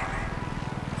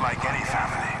 Like any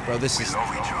family, bro, this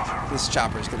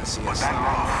chopper is going to see us.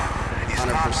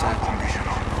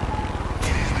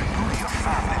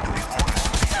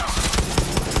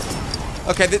 100%.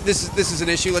 Okay, this is an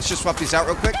issue. Let's just swap these out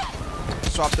real quick.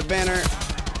 Swap the banner.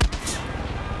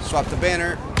 Swap the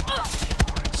banner.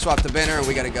 Swap the banner, and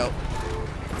we gotta go.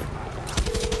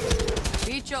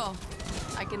 Bicho,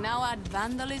 I can now add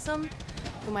vandalism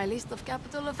to my list of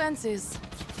capital offenses.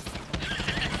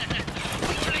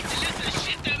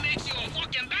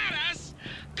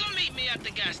 At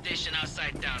the gas station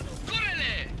outside town.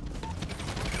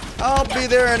 I'll be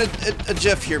there in a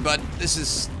jiff here, bud.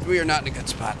 We are not in a good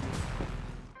spot.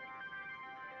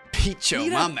 Picho,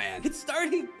 my man. It's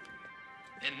starting.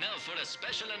 And now for a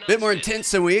special announcement. Bit more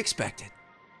intense than we expected.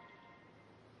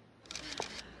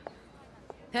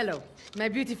 Hello, my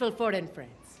beautiful foreign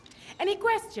friends. Any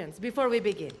questions before we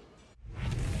begin?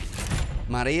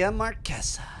 Maria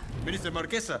Marquesa. Minister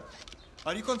Marquesa,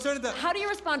 are you concerned that... How do you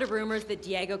respond to rumors that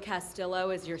Diego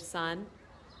Castillo is your son?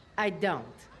 I don't.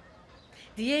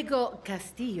 Diego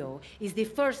Castillo is the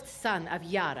first son of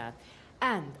Yara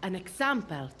and an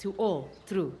example to all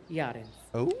true Yarans.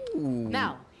 Oh.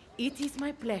 Now, it is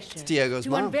my pleasure Diego's to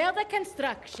mom. unveil the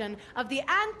construction of the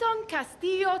Anton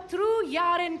Castillo True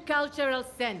Yaran Cultural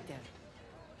Center.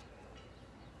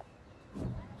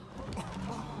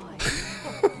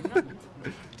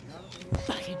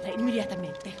 Bájenla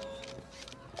inmediatamente.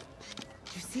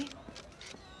 You see?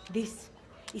 This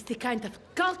is the kind of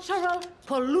cultural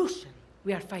pollution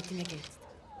we are fighting against.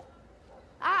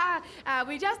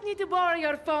 We just need to borrow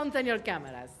your phones and your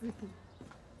cameras.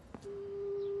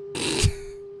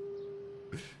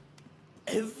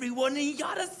 Everyone in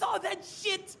Yara saw that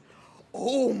shit.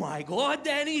 Oh my God,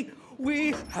 Danny.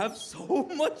 We have so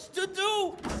much to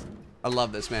do. I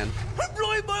love this, man. I'm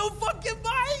blowing my own fucking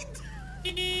mind.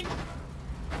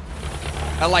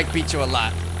 I like Bicho a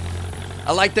lot.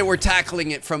 I like that we're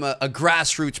tackling it from a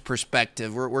grassroots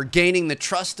perspective. We're gaining the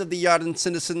trust of the Yardan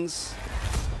citizens.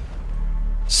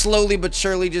 Slowly but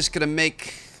surely just gonna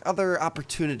make other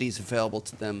opportunities available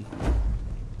to them.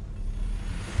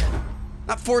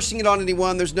 Not forcing it on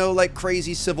anyone. There's no like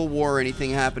crazy civil war or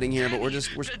anything happening here, but we're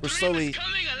slowly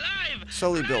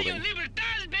building.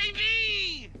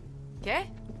 Okay?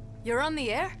 You're on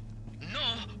the air?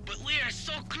 No, but we are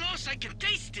so close I can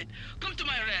taste it. Come to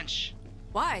my ranch.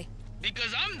 Why?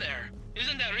 Because I'm there.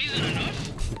 Isn't that reason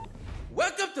enough?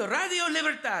 Welcome to Radio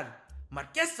Libertad.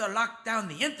 Marquesa locked down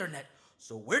the internet,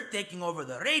 so we're taking over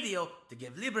the radio to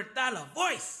give Libertad a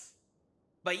voice.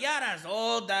 But Yara's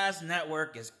old-ass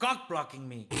network is cock-blocking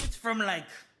me. It's from like,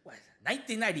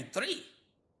 1993?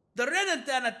 The red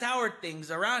antenna tower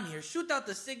things around here shoot out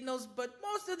the signals, but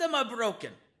most of them are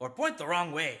broken, or point the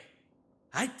wrong way.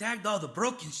 I tagged all the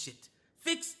broken shit.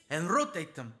 Fix and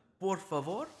rotate them, por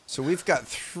favor. So we've got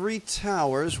 3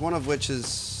 towers, one of which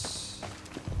is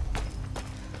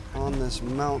on this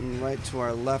mountain right to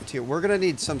our left here. We're gonna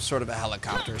need some sort of a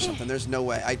helicopter or something. There's no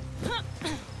way.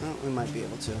 Well, we might be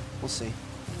able to. We'll see.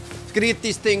 It's gonna get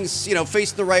these things, you know,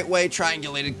 facing the right way,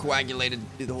 triangulated, coagulated,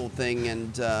 do the whole thing,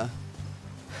 and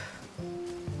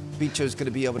Bicho's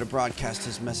gonna be able to broadcast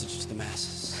his message to the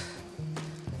masses.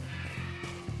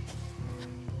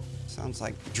 Sounds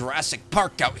like Jurassic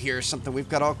Park out here or something. We've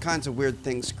got all kinds of weird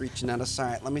things screeching at us. All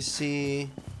right, let me see.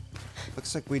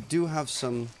 Looks like we do have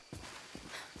some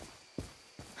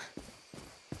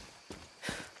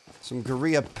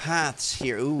guerrilla paths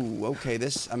here. Ooh, okay.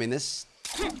 This is gonna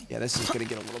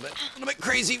get a little bit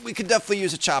crazy. We could definitely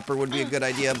use a chopper. Would be a good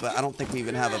idea, but I don't think we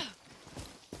even have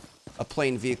a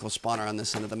plain vehicle spawner on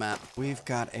this end of the map. We've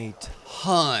got a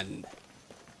ton.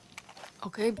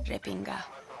 Okay, repinga.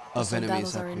 Of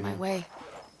enemies are in my way.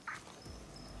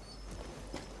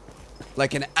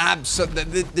 Like an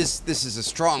this is a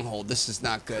stronghold. This is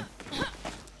not good.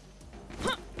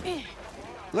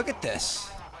 Look at this.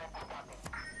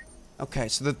 Okay,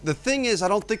 so the thing is, I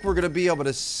don't think we're gonna be able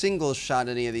to single shot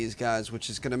any of these guys, which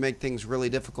is gonna make things really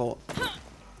difficult.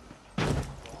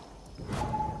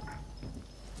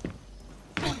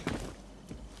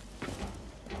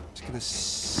 Just gonna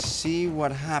see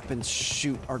what happens.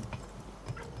 Shoot, our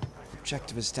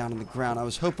objective is down on the ground. I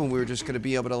was hoping we were just gonna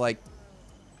be able to like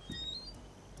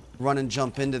run and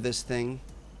jump into this thing.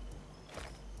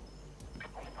 I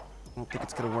don't think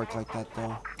it's gonna work like that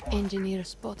though. Engineer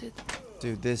spotted.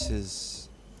 Dude, this is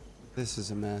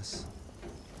a mess.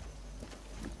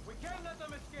 We can't let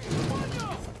them escape.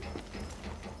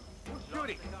 Who's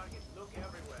shooting? Look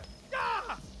everywhere.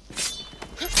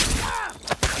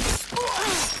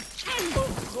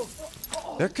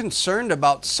 They're concerned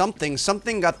about something.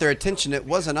 Something got their attention. It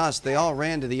wasn't us. They all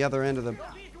ran to the other end of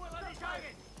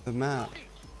the map.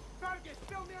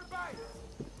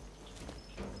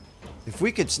 If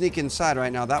we could sneak inside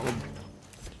right now, that would...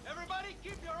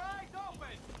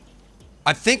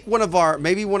 I think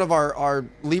maybe one of our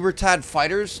Libertad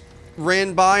fighters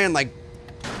ran by and like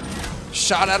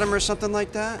shot at him or something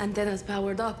like that. Antenna's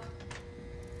powered up.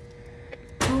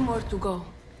 2 more to go.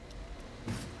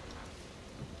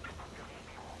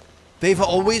 They've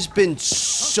always been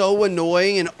so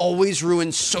annoying and always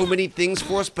ruined so many things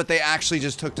for us, but they actually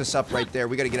just hooked us up right there.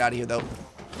 We gotta get out of here though,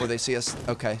 before they see us.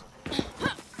 Okay.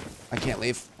 I can't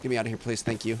leave. Get me out of here, please.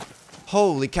 Thank you.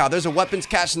 Holy cow, there's a weapons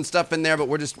cache and stuff in there, but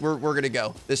we're gonna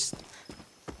go. This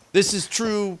is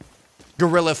true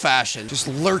guerrilla fashion. Just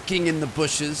lurking in the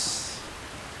bushes.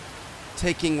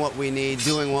 Taking what we need,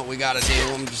 doing what we gotta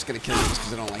do. I'm just gonna kill you just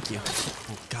because I don't like you.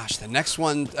 Oh gosh, the next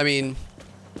one, I mean,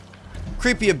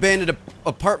 creepy abandoned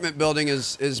apartment building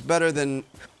is better than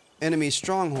enemy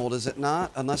stronghold, is it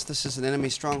not? Unless this is an enemy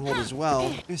stronghold as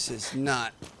well. This is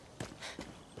not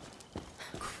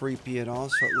creepy at all,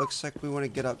 so it looks like we want to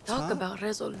get up top. Talk about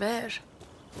resolver.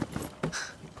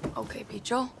 Okay,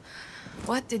 Bicho.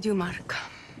 What did you mark?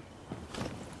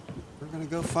 We're gonna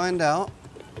go find out.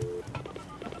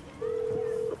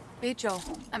 Bicho,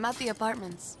 I'm at the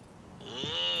apartments.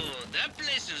 Oh, that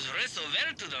place is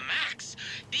resolver to the max.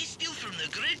 They steal from the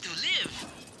grid to live.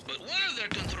 But one of their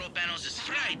control panels is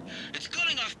fried. It's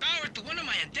calling off power to one of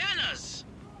my antennas.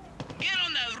 Get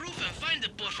on that roof and find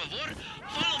it, por favor.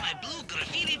 Follow my blue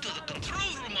graffiti to the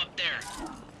control room up there.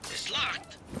 It's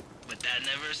locked. But that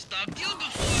never stopped you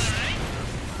before, right?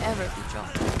 Ever, Bicho.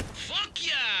 Fuck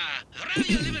yeah!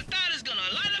 Radio Libertad is gonna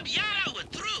light up Yara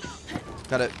with truth.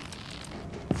 Got it.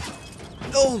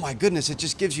 Oh my goodness, it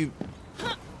just gives you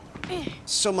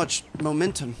so much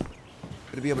momentum.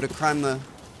 Gonna be able to climb the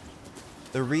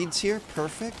reeds here.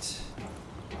 Perfect.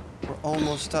 We're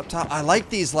almost up top. I like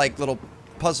these like little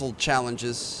puzzle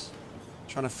challenges.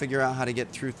 Trying to figure out how to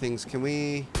get through things. Can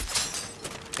we?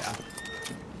 Yeah.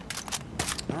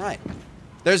 All right.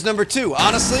 There's number 2.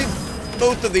 Honestly,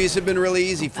 both of these have been really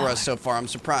easy for us so far. I'm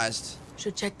surprised.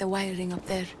 Should check the wiring up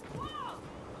there.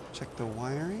 Check the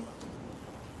wiring.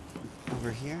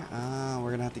 Over here. Ah,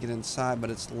 we're gonna have to get inside, but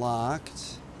it's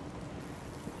locked.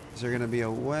 Is there gonna be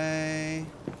a way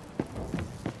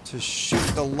to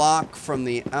shoot the lock from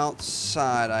the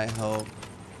outside, I hope?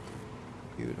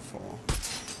 Beautiful.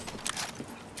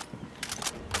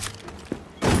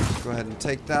 Go ahead and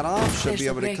take that off. Should be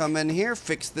able to come in here,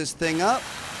 fix this thing up.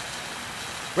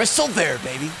 Resolver,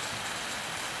 baby.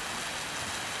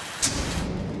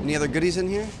 Any other goodies in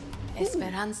here?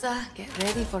 Esperanza, get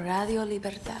ready for Radio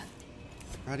Libertad.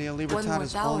 Radio Libertad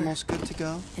is almost good to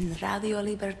go. And Radio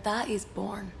Libertad is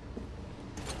born.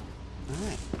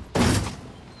 Alright.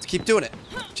 Let's keep doing it.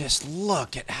 Just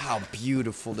look at how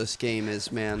beautiful this game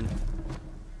is, man.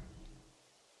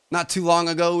 Not too long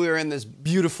ago, we were in this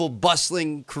beautiful,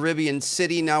 bustling Caribbean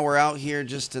city. Now we're out here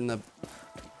just in the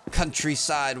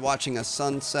countryside watching a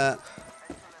sunset.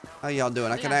 How y'all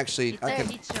doing? I could actually,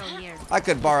 I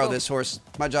could borrow this horse.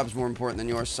 My job's more important than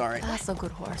yours, sorry. That's a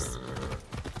good horse.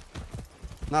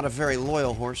 Not a very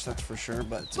loyal horse, that's for sure,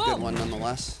 but it's a good one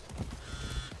nonetheless.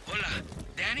 Hola,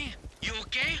 Danny? You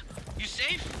okay? You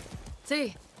safe?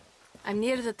 Sí. I'm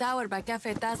near the tower by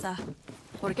Cafe Taza.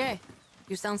 ¿Por qué?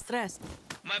 You sound stressed.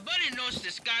 My buddy knows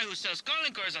this guy who sells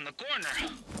calling cards on the corner.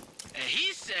 And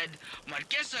he said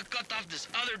Marquesa cut off this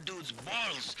other dude's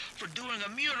balls for doing a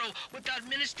mural without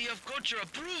Ministry of Culture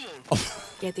approval.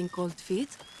 Getting cold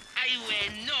feet? I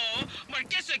went, no,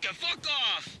 Marquesa can fuck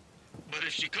off. But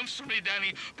if she comes to me,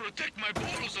 Danny, protect my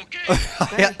balls,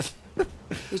 okay?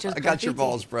 I got your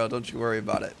balls, bro. Don't you worry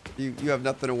about it. You have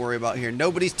nothing to worry about here.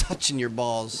 Nobody's touching your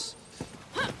balls.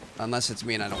 Unless it's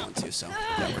me and I don't want to, so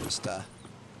yeah, we're just,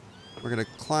 we're gonna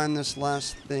climb this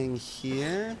last thing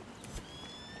here.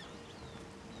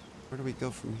 Where do we go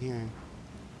from here?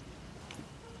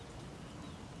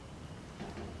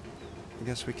 I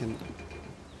guess we can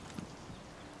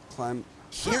climb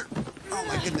here. Oh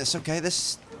my goodness, okay,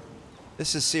 this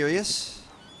is serious.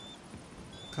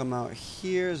 Come out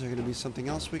here. Is there gonna be something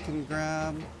else we can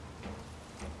grab?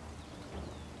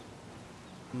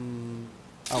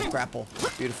 Oh, grapple.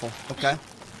 Beautiful. Okay.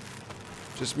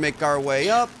 Just make our way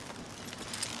up.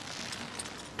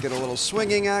 Get a little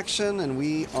swinging action, and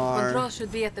we are... Control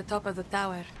should be at the top of the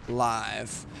tower.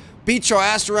 Live. Beach, I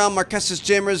asked around Marquesas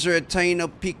Jammers or at Taino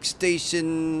Peak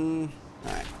Station.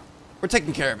 Alright. We're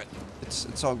taking care of it.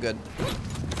 It's all good.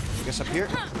 I guess up here.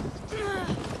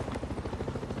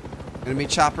 Enemy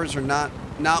choppers are not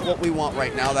what we want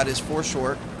right now, that is for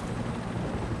sure.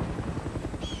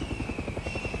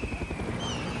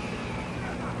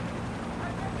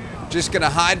 Just gonna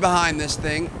hide behind this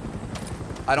thing.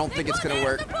 I don't think it's gonna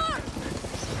work.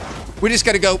 We just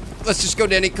gotta go. Let's just go,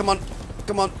 Danny. Come on.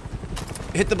 Come on.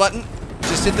 Hit the button.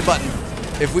 Just hit the button.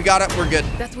 If we got it, we're good.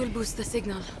 That will boost the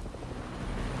signal.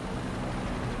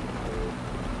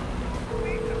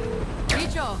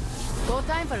 Bicho, go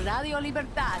time for Radio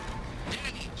Libertad.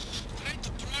 Danny, trying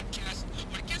to broadcast.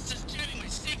 Marquesa's jamming my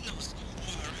signals.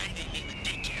 Alright, they need to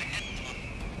take your head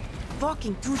off.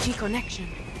 Fucking 2G connection.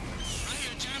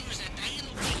 Prior jammers at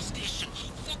Taino Peak Station.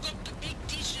 Fuck up the big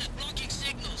dishes blocking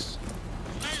signals.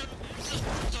 Fire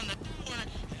systems on the tower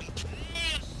and play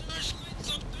searchlights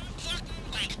up that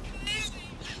fucker like crazy.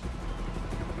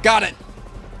 Got it.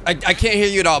 I can't hear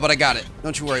you at all, but I got it.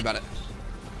 Don't you worry about it.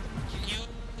 Can you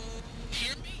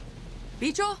hear me?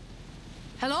 Bicho?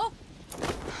 Hello?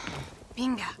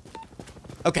 Binga.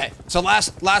 Okay, so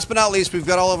last but not least, we've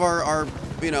got all of our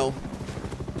you know,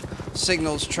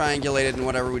 signals triangulated and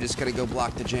whatever. We just gotta go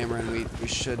block the jammer, and we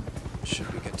should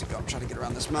Should be good to go. I'm trying to get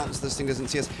around this mountain so this thing doesn't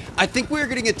see us. I think we were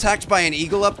getting attacked by an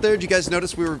eagle up there. Did you guys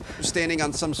notice we were standing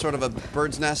on some sort of a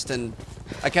bird's nest and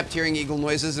I kept hearing eagle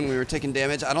noises and we were taking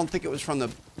damage? I don't think it was from the...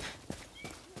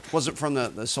 wasn't from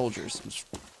the soldiers. It was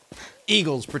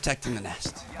eagles protecting the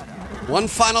nest. One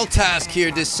final task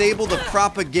here. Disable the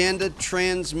propaganda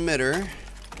transmitter.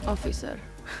 Officer,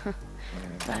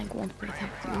 tank won't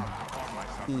protect you.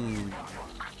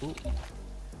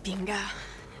 Pinga,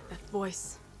 that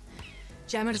voice.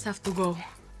 Jammers have to go.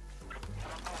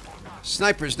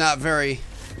 Sniper's not very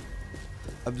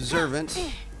observant.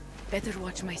 Better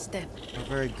watch my step. Not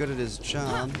very good at his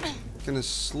job. Gonna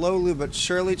slowly but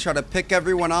surely try to pick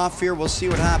everyone off here. We'll see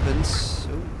what happens.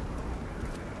 Ooh.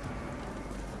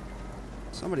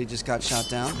 Somebody just got shot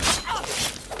down.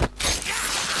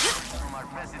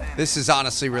 This is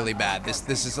honestly really bad.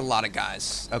 This is a lot of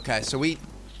guys. Okay, so we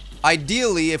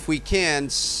ideally, if we can,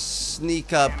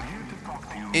 sneak up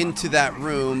into that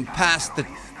room past the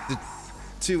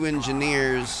two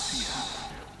engineers.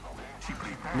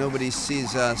 Nobody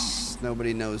sees us.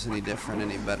 Nobody knows any different,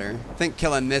 any better. I think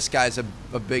killing this guy's a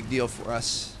big deal for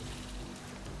us.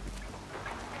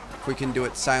 If we can do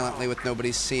it silently with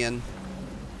nobody seeing.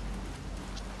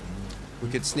 We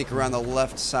could sneak around the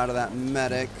left side of that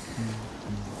medic.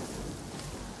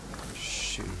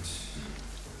 Shoot.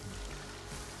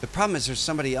 The problem is there's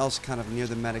somebody else kind of near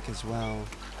the medic as well.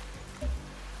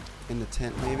 In the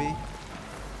tent, maybe?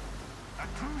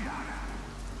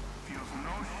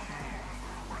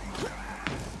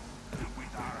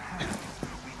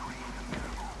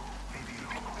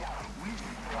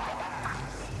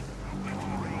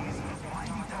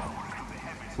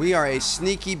 We are a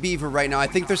sneaky beaver right now. I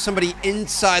think there's somebody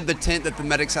inside the tent that the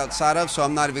medic's outside of, so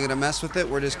I'm not even gonna mess with it.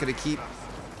 We're just gonna keep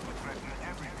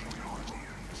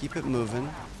it moving.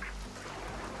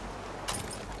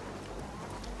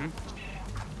 I'm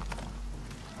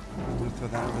gonna throw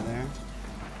that over there.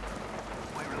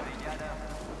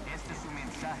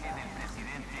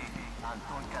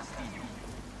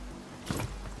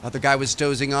 Other guy was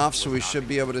dozing off, so we should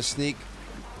be able to sneak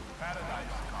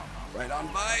right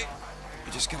on by.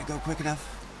 We just gotta go quick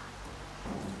enough.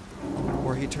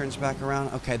 Or he turns back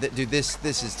around. Okay, dude, this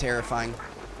is terrifying.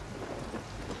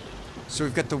 So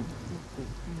we've got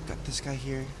this guy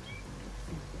here.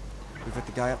 We've got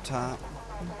the guy up top.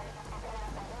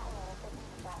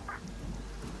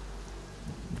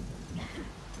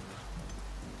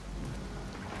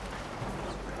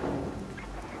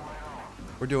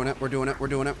 We're doing it, we're doing it, we're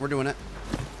doing it, we're doing it.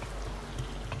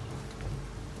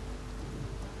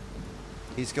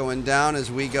 He's going down as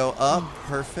we go up.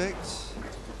 Perfect.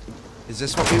 Is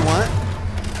this what we want?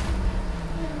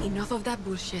 Enough of that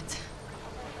bullshit.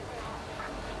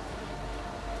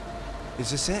 Is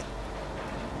this it?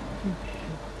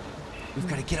 We've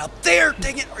got to get up there!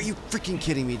 Dang it! Are you freaking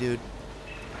kidding me, dude?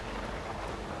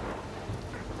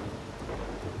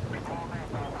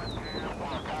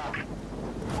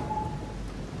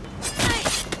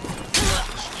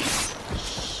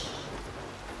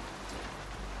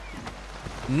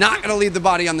 Not gonna leave the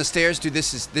body on the stairs, dude.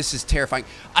 This is terrifying.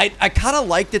 I kind of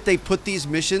like that they put these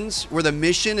missions where the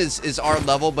mission is our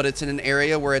level, but it's in an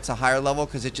area where it's a higher level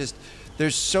because it just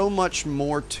there's so much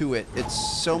more to it.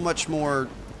 It's so much more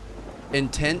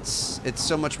intense. It's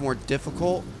so much more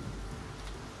difficult.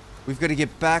 We've got to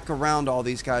get back around all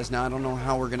these guys now. I don't know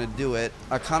how we're gonna do it.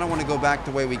 I kind of want to go back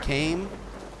the way we came.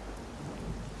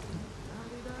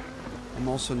 I'm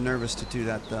also nervous to do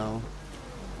that though.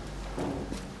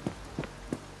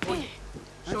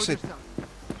 Actually,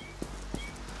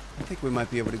 I think we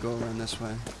might be able to go around this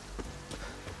way.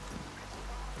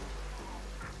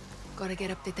 Gotta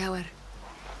get up the tower.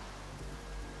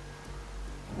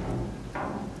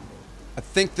 I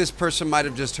think this person might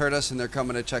have just heard us and they're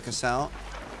coming to check us out.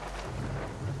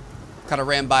 Kind of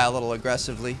ran by a little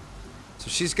aggressively. So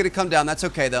she's gonna come down. That's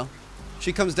okay though.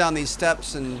 She comes down these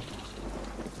steps and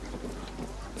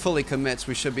fully commits.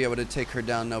 We should be able to take her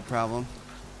down, no problem.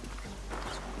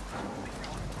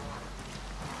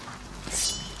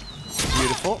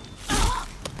 Beautiful.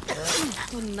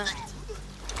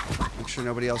 Make sure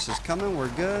nobody else is coming. We're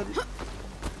good.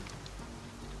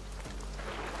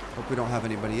 Hope we don't have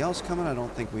anybody else coming. I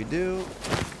don't think we do.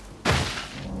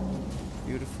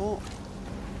 Beautiful.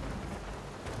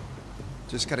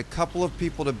 Just got a couple of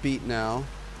people to beat now.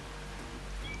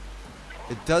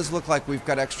 It does look like we've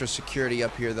got extra security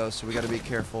up here though, so we got to be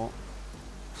careful.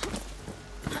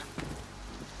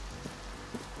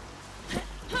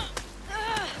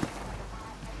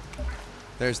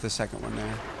 There's the second one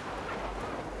there.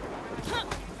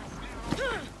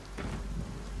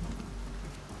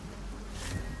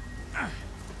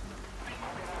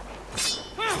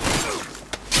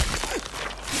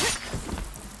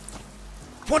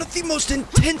 one of the most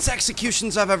intense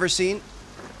executions I've ever seen.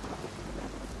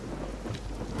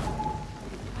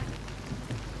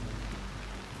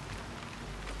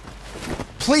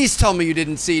 Please tell me you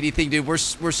didn't see anything, dude. We're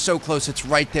so close. It's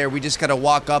right there. We just got to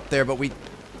walk up there, but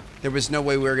there was no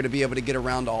way we were going to be able to get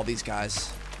around all these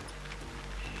guys.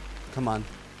 Come on.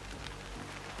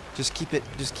 Just keep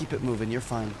it moving. You're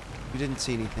fine. You didn't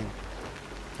see anything.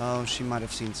 Oh, she might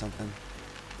have seen something.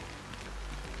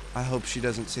 I hope she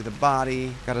doesn't see the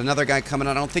body. Got another guy coming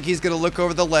out. I don't think he's going to look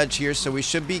over the ledge here, so we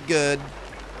should be good.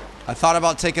 I thought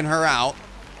about taking her out.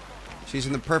 She's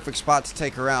in the perfect spot to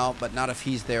take her out, but not if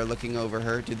he's there looking over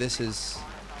her. Dude, this is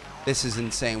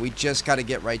insane. We just got to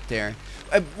get right there.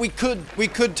 We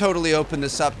could totally open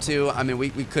this up too. I mean, we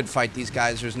could fight these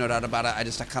guys. There's no doubt about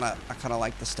it. I kind of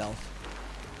like the stealth.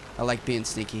 I like being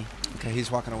sneaky. Okay, he's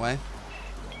walking away.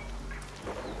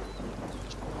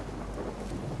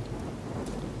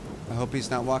 I hope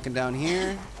he's not walking down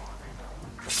here.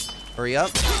 Hurry up.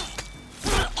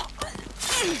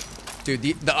 Dude,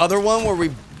 the other one where we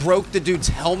broke the dude's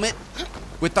helmet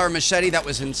with our machete, that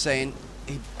was insane.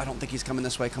 I don't think he's coming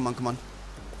this way. Come on, come on.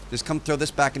 Just come throw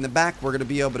this back in the back. We're going to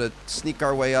be able to sneak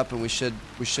our way up, and we should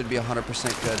be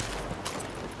 100% good.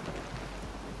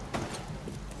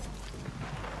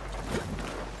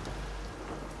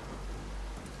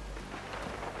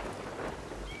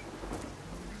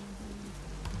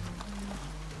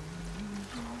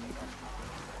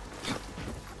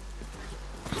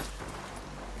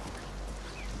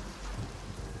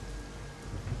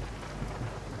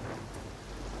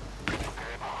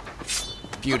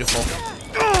 Beautiful.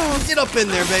 Oh, get up in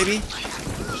there, baby.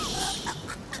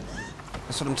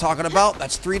 That's what I'm talking about.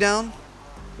 That's 3 down.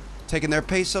 Taking their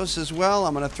pesos as well.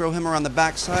 I'm going to throw him around the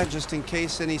backside just in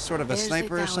case any sort of a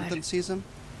sniper or something sees him.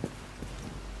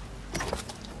 I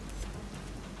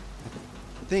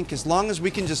think as long as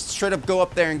we can just straight up go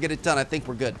up there and get it done, I think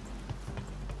we're good.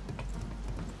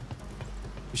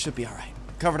 We should be all right.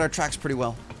 Covered our tracks pretty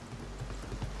well.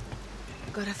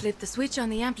 Gotta flip the switch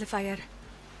on the amplifier.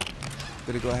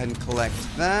 Gonna go ahead and collect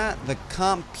that. The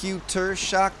computer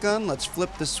shotgun. Let's flip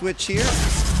the switch here.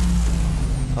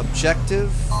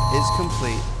 Objective is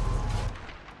complete.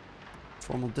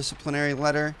 Formal disciplinary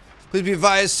letter. Please be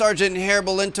advised, Sergeant Herr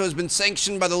Bolento has been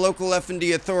sanctioned by the local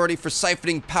F&D authority for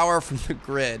siphoning power from the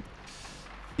grid.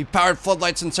 He powered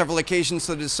floodlights on several occasions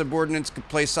so that his subordinates could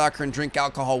play soccer and drink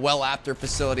alcohol well after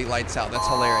facility lights out. That's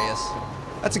hilarious.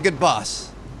 That's a good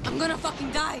boss. I'm gonna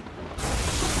fucking die.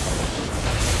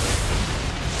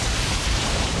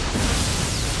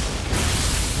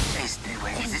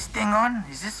 Is this thing on?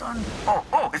 Is this on?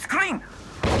 Oh, it's green!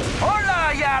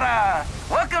 Hola, Yara!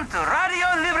 Welcome to Radio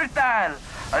Libertad,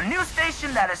 a new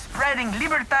station that is spreading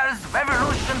Libertad's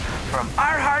revolution from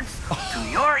our hearts to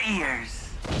your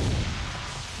ears.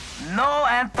 No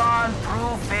Anton,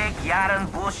 true, fake,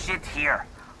 Yaran bullshit here.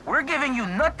 We're giving you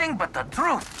nothing but the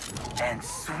truth and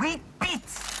sweet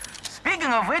beats.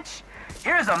 Speaking of which,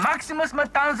 here's a Maximus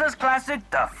Matanzas classic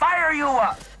to fire you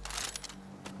up.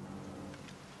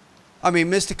 I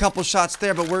mean, missed a couple shots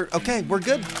there, but we're okay. We're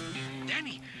good.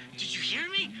 Danny, did you hear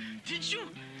me? Did you?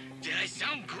 Did I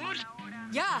sound good?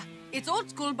 Yeah, it's old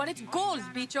school, but it's gold,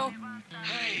 bicho.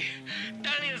 Hey,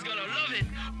 Daniel's gonna love it.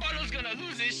 Paulo's gonna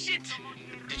lose his shit.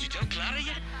 Did you tell Clara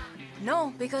yet?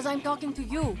 No, because I'm talking to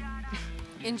you.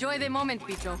 Enjoy the moment,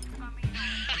 bicho.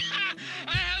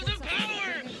 I have the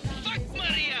power! Fuck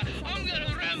Maria! I'm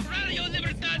gonna ram Radio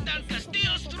Libertad down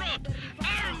Castillo's throat.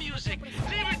 Our music,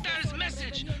 Libertad's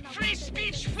message. Free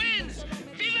speech wins!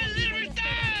 Viva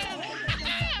Libertad!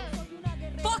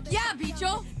 Fuck yeah,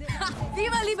 bicho!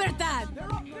 Viva Libertad!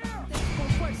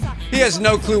 He has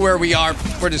no clue where we are.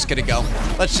 We're just gonna go.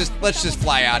 Let's just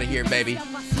fly out of here, baby.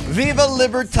 Viva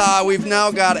Libertad. We've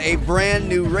now got a brand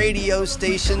new radio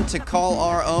station to call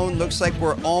our own. Looks like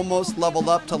we're almost leveled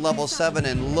up to level 7,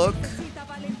 and look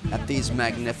at these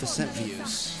magnificent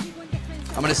views.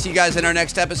 I'm gonna see you guys in our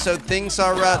next episode. Things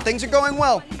are going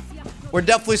well. We're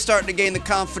definitely starting to gain the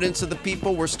confidence of the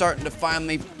people. We're starting to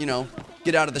finally, you know,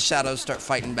 get out of the shadows, start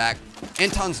fighting back.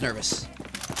 Anton's nervous.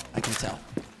 I can tell.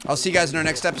 I'll see you guys in our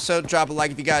next episode. Drop a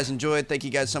like if you guys enjoyed. Thank you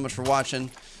guys so much for watching.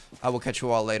 I will catch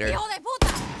you all later.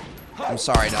 I'm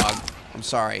sorry, dog. I'm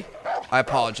sorry. I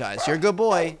apologize. You're a good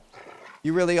boy.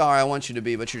 You really are. I want you to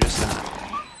be, but you're just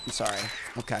not. I'm sorry.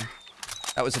 Okay.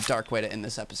 That was a dark way to end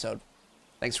this episode.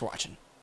 Thanks for watching.